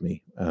it with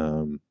me.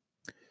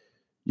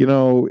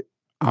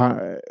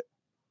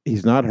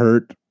 He's not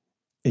hurt.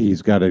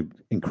 He's got an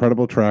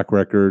incredible track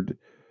record.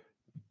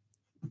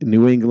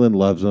 New England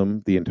loves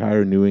him. The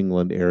entire New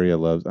England area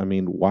loves. I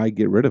mean, why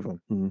get rid of him?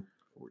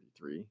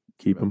 43.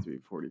 Keep About him. to be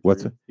 43.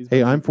 What's it? He's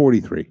Hey, about I'm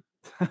 43.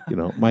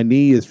 My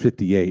knee is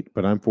 58,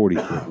 but I'm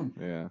 43. to-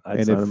 yeah. I'd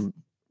And sign if- him.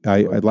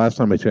 I last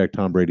time I checked,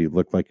 Tom Brady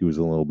looked like he was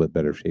in a little bit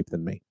better shape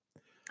than me.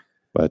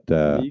 But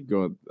You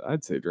go.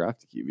 I'd say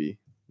draft a QB.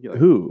 You get like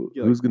Who?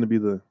 you like- Who's going to be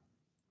the?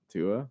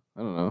 Tua? I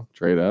don't know.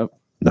 Trade up?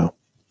 No.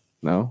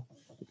 No.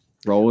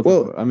 Roll with.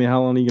 Well- I mean,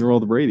 how long are you gonna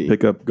roll the Brady?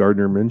 Pick up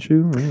Gardner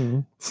Minshew? I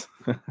don't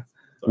know.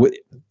 What-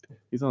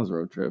 He's on his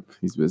road trip.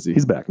 He's busy.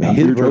 He's back now.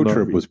 his He returned road the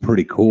trip RV. was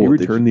pretty He cool.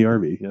 returned the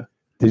RV. Yeah,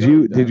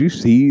 Did you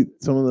see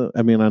some of the?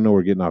 I mean, I know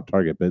we're getting off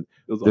target, but it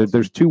was awesome.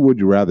 there's 2 would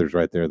you rather's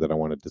right there that I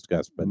want to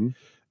discuss. But Mhm.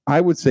 I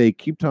would say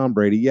keep Tom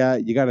Brady. Yeah,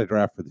 you got to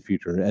draft for the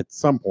future. At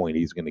some point,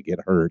 he's going to get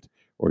hurt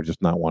or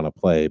just not want to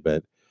play.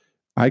 But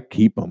I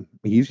keep him.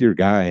 He's your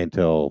guy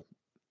until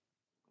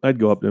I'd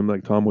go up to him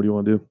like, Tom, what do you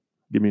want to do?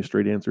 Give me a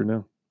straight answer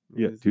now.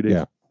 Yeah, 2 days.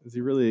 Yeah. Is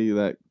he really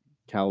that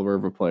caliber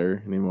of a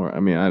player anymore? I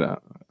mean, I don't.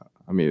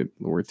 I mean,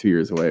 we're 2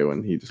 years away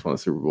when he just won a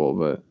Super Bowl,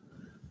 but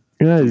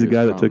Yeah, he's a Years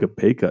guy that took a from.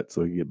 pay cut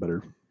so he could get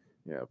better.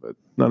 yeah, but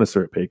Not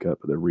necessarily a pay cut,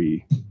 but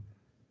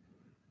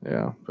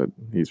but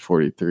he's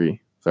 43.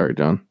 Sorry,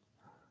 John.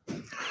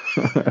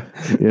 Why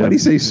do you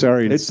say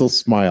sorry and It's- still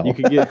smile? You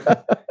could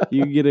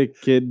get a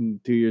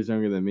kid 2 years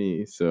younger than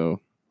me, so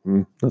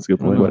that's a good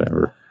point.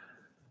 Whatever.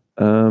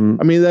 Um,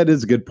 I mean, that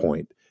is a good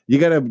point. You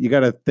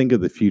gotta think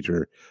of the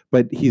future.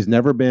 But he's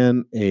never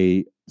been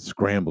a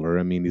scrambler.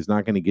 I mean, he's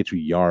not going to get you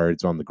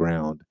yards on the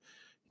ground.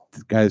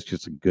 This guy's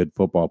just a good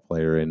football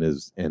player and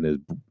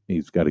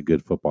he's got a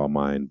good football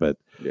mind. But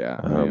yeah,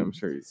 I mean, I'm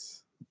sure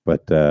he's. they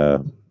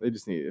They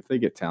just need if they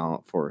get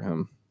talent for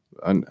him.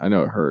 I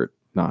know it hurt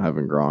not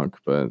having Gronk,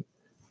 but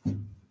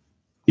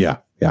yeah.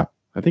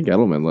 I think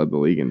Edelman led the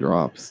league in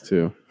drops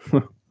too.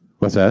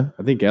 What's that?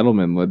 I think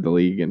Edelman led the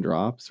league in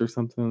drops or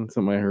something.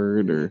 Something I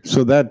heard or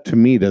So that to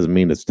me doesn't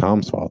mean it's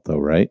Tom's fault though,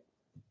 right?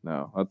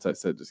 no. That's I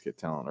said. Just get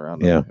talent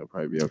around Yeah. him. He'll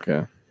probably be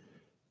okay.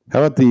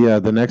 How about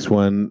the next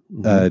one?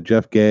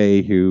 Jeff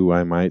Gay, who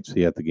I might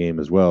see at the game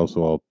as well,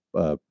 so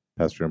I'll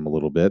pester him a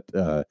little bit.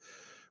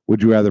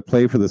 Would you rather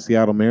play for the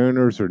Seattle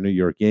Mariners or New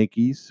York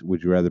Yankees?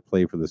 Would you rather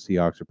play for the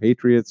Seahawks or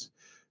Patriots?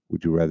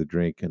 Would you rather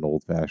drink an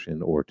old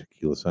fashioned or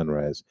tequila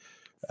sunrise?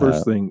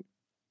 first thing,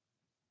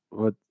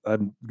 what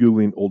I'm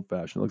googling old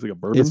fashioned. Looks like a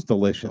bourbon. It's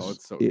delicious. Oh,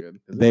 it's so It- good.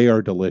 They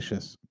are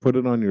delicious. Put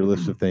it on your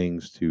list of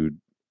things to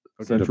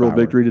Central devour.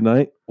 Victory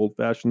tonight. Old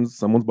fashions.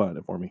 Someone's buying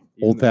it for me.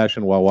 Old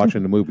fashioned while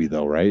watching the movie,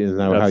 though, right? Isn't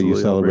that how you Absolutely. I'll bring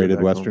it celebrated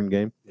back Western home.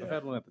 game? I've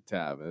had one at the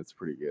tab, and it's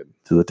pretty good.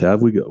 To the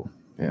tab we go.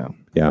 Yeah.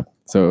 Yeah.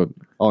 So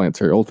I'll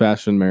answer old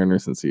fashioned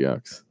Mariners and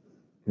Seahawks.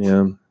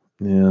 Yeah,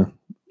 yeah.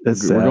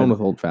 It's We're sad. going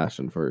with old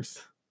fashioned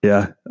first.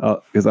 Yeah,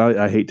 because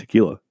I hate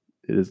tequila.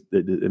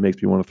 It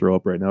makes me want to throw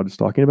up right now just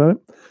talking about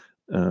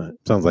it.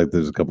 Sounds like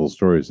there's a couple of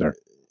stories there.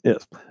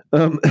 Yes,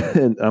 and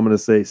I'm going to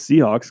say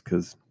Seahawks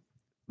because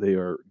they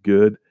are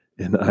good,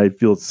 and I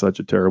feel such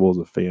a terrible as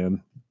a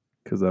fan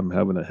because I'm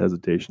having a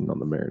hesitation on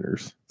the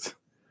Mariners.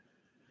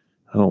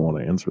 I don't want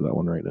to answer that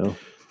one right now.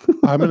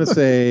 I'm going to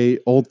say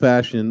old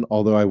fashioned,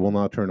 although I will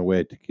not turn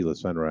away tequila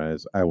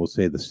sunrise. I will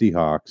say the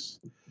Seahawks.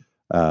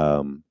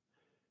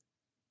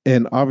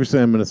 And obviously,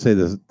 I'm going to say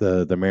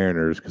the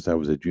Mariners because I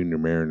was a junior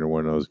Mariner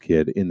when I was a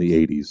kid in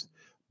the 80s.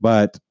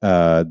 But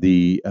I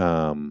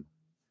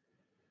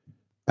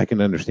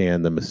can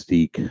understand the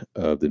mystique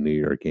of the New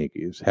York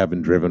Yankees.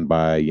 Having driven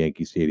by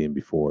Yankee Stadium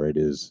before, it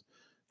is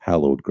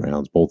hallowed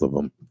grounds, both of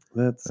them.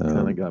 That's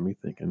kind of got me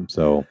thinking.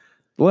 So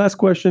The last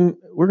question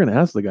we're going to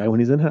ask the guy when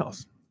he's in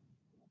house,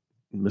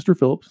 Mr.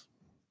 Phillips,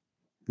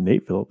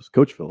 Nate Phillips,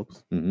 Coach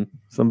Phillips. Mhm.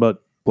 Some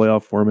about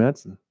playoff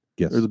formats. And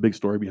yes, there's a big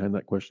story behind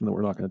that question that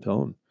we're not going to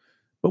tell him,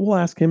 but we'll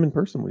ask him in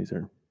person when he's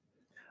here.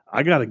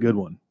 I got a good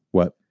one,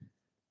 what?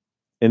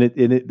 and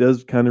it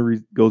does kind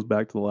of goes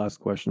back to the last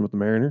question with the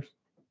Mariners.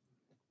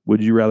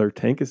 Would you rather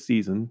tank a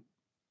season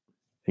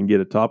and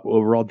get a top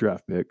overall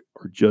draft pick,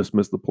 or just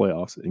miss the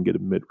playoffs and get a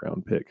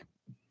mid-round pick?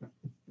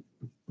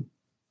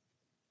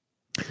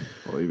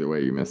 Well, either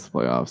way, you miss the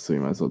playoffs, so you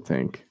might as well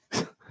tank.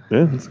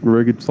 Yeah, that's a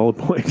very good, solid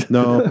point.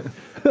 No.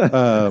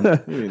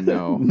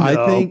 No.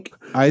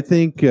 I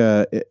think.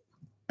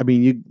 I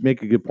mean, you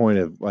make a good point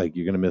of like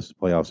you're going to miss the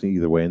playoffs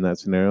either way in that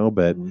scenario.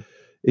 But Mhm.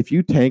 if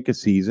you tank a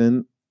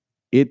season,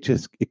 it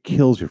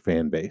kills your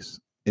fan base.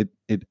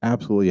 It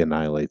absolutely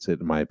annihilates it,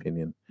 in my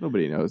opinion.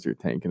 Nobody knows you're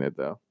tanking it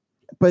though.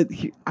 But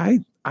I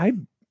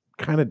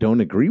kind of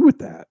don't agree with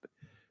that.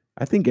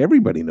 I think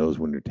everybody knows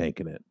when you're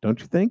tanking it, don't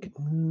you think?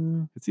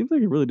 It seems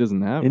like it really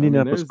doesn't happen.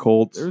 Indianapolis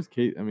Colts. There's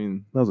Kate. I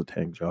mean, That was a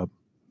tank job.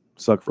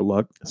 Suck for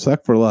luck.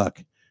 Suck for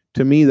luck.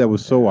 To me, that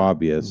was so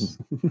obvious.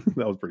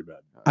 That was pretty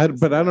bad.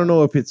 But I don't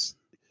know if it's.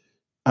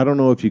 I don't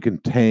know if you can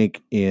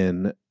tank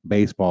in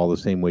baseball the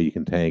same way you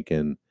can tank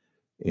in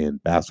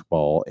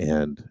basketball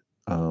and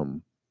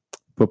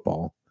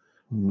football.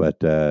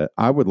 But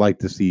I would like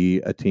to see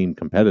a team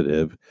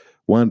competitive.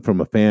 One, from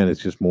a fan,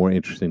 it's just more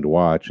interesting to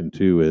watch, and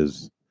two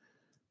is,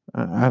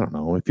 I don't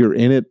know, if you're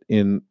in it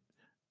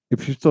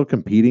if you're still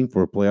competing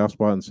for a playoff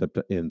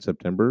spot in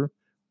September,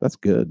 that's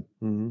good.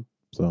 Mhm.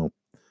 So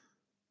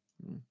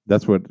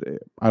that's what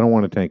I don't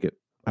want to tank it.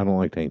 I don't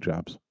like tank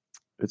jobs.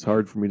 It's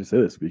hard for me to say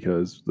this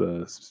because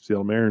the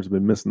Seattle Mariners have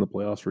been missing the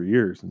playoffs for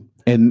years, and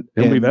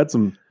And we've had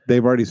some.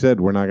 they've already said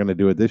we're not going to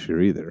do it this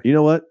year either. You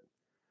know what?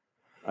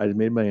 I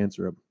made my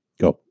answer up.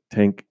 Go.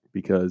 Tank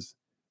because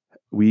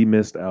we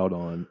missed out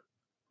on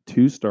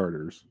 3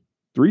 starters,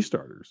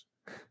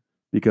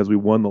 because we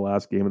won the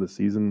last game of the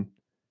season.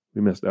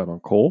 We missed out on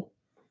Cole.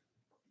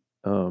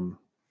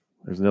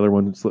 There's another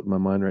one that slipped my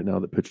mind right now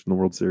that pitched in the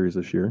World Series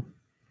this year.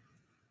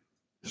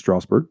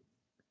 Strasburg.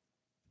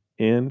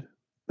 And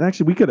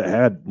actually, we could have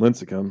had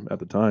Lincecum at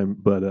the time,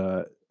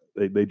 but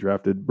they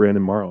drafted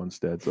Brandon Morrow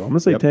instead. So I'm going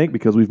to say Yep. tank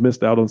because we've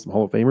missed out on some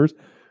Hall of Famers.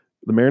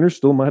 The Mariners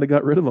still might have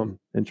got rid of them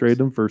and traded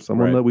them for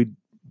someone Right. that we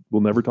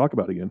will never talk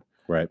about again.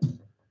 Right.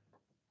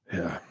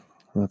 Yeah,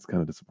 that's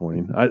kind of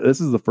disappointing. This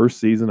is the first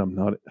season I'm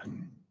not.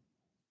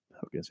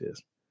 How can I say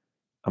this?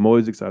 I'm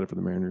always excited for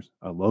the Mariners.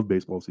 I love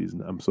baseball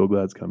season. I'm so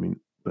glad it's coming,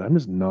 but I'm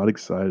just not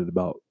excited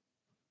about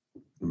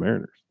the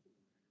Mariners.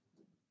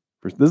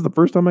 This is the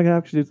first time I can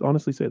actually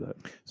honestly say that.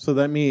 So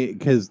that means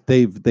because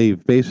they've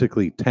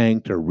basically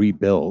tanked or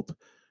rebuilt,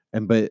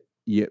 but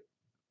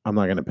I'm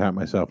not going to pat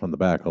myself on the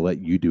back. I'll let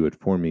you do it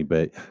for me.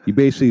 But you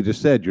basically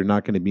just said you're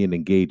not going to be an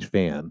engaged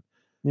fan.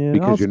 Yeah,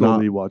 because I'll you're still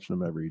not be watching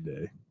them every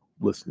day,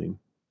 listening.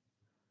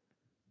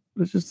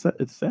 But it's just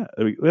it's sad.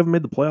 I mean, we haven't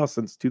made the playoffs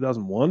since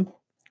 2001.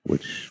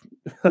 Which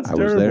That's I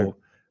was terrible. there.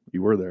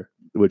 You were there,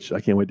 which I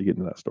can't wait to get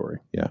into that story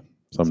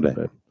someday.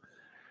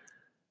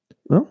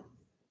 Well,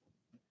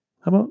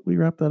 how about we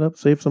wrap that up?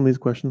 Save some of these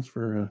questions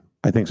for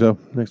I think so.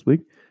 next week.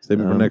 Save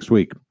it for next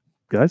week.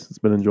 Guys, it's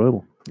been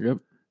enjoyable. Yep.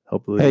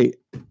 Hopefully. Hey,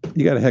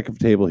 you got a heck of a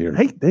table here.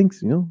 Hey,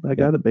 thanks. You know, that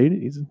guy that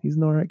baited, he's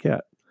an all right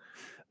cat.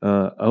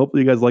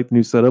 Hopefully you guys like the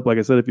new setup. Like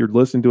I said, if you're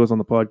listening to us on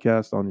the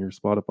podcast on your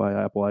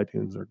Spotify, Apple,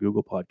 iTunes, or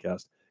Google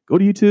podcast, go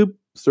to YouTube,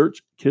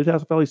 search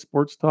Kittitas Valley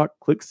Sports Talk,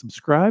 click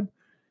subscribe.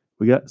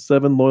 We got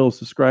 7 loyal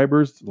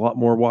subscribers, a lot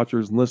more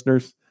watchers and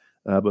listeners.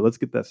 But let's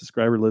get that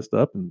subscriber list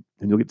up, and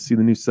you'll get to see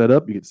the new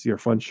setup. You get to see our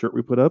fun shirt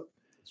we put up.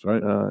 That's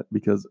right.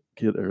 Because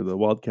the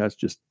Wildcats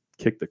just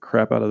kicked the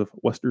crap out of the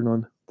Western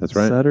on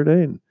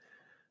Saturday, and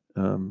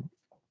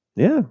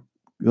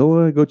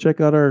go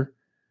check out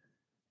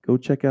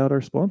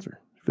our sponsor,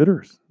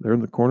 Fitters. They're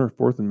in the corner of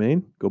 4th and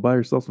Main. Go buy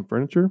yourself some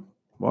furniture.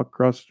 Walk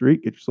across the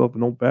street, get yourself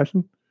an old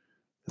fashioned.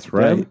 That's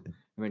right.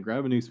 And then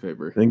grab a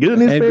newspaper. And get a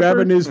newspaper. And grab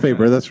a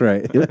newspaper. That's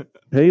right.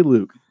 Hey,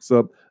 Luke.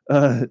 So,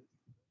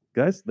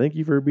 guys, thank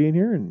you for being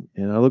here, and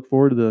I look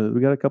forward to we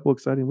got a couple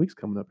exciting weeks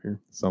coming up here.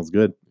 Sounds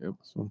good. Yep.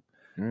 So,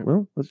 All right.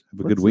 well, Have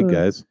a good week,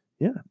 guys.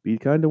 Yeah, be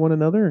kind to one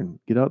another and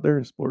get out there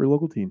and support your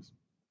local teams.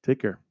 Take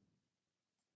care.